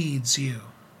needs you.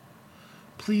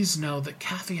 Please know that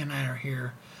Kathy and I are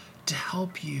here to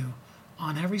help you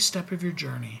on every step of your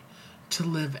journey to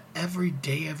live every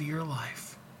day of your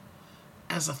life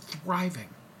as a thriving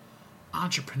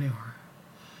entrepreneur.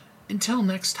 Until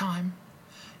next time,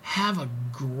 have a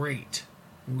great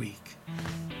week.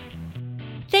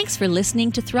 Thanks for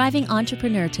listening to Thriving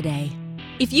Entrepreneur today.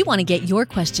 If you want to get your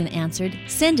question answered,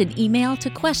 send an email to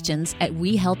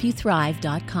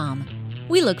questions@wehelpyouthrive.com.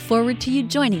 We look forward to you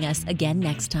joining us again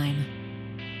next time.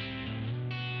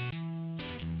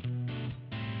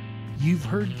 You've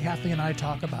heard Kathy and I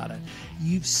talk about it.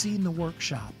 You've seen the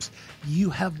workshops. You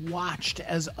have watched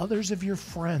as others of your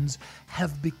friends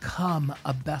have become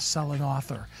a best-selling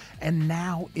author. And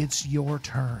now it's your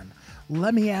turn.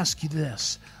 Let me ask you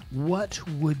this. What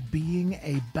would being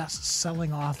a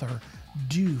best-selling author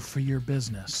do for your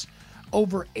business?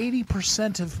 Over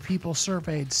 80% of people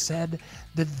surveyed said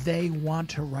that they want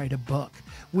to write a book,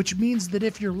 which means that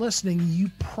if you're listening,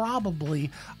 you probably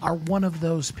are one of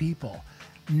those people.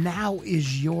 Now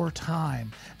is your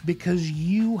time because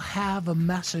you have a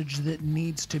message that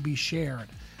needs to be shared.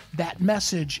 That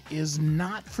message is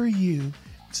not for you.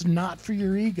 It's not for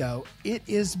your ego. It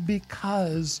is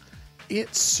because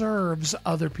it serves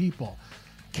other people.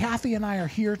 Kathy and I are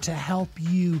here to help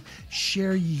you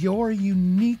share your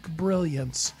unique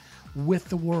brilliance with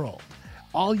the world.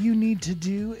 All you need to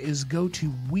do is go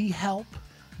to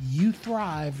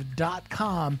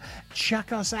youthrive.com.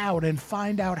 Check us out and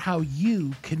find out how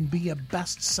you can be a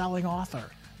best-selling author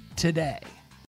today.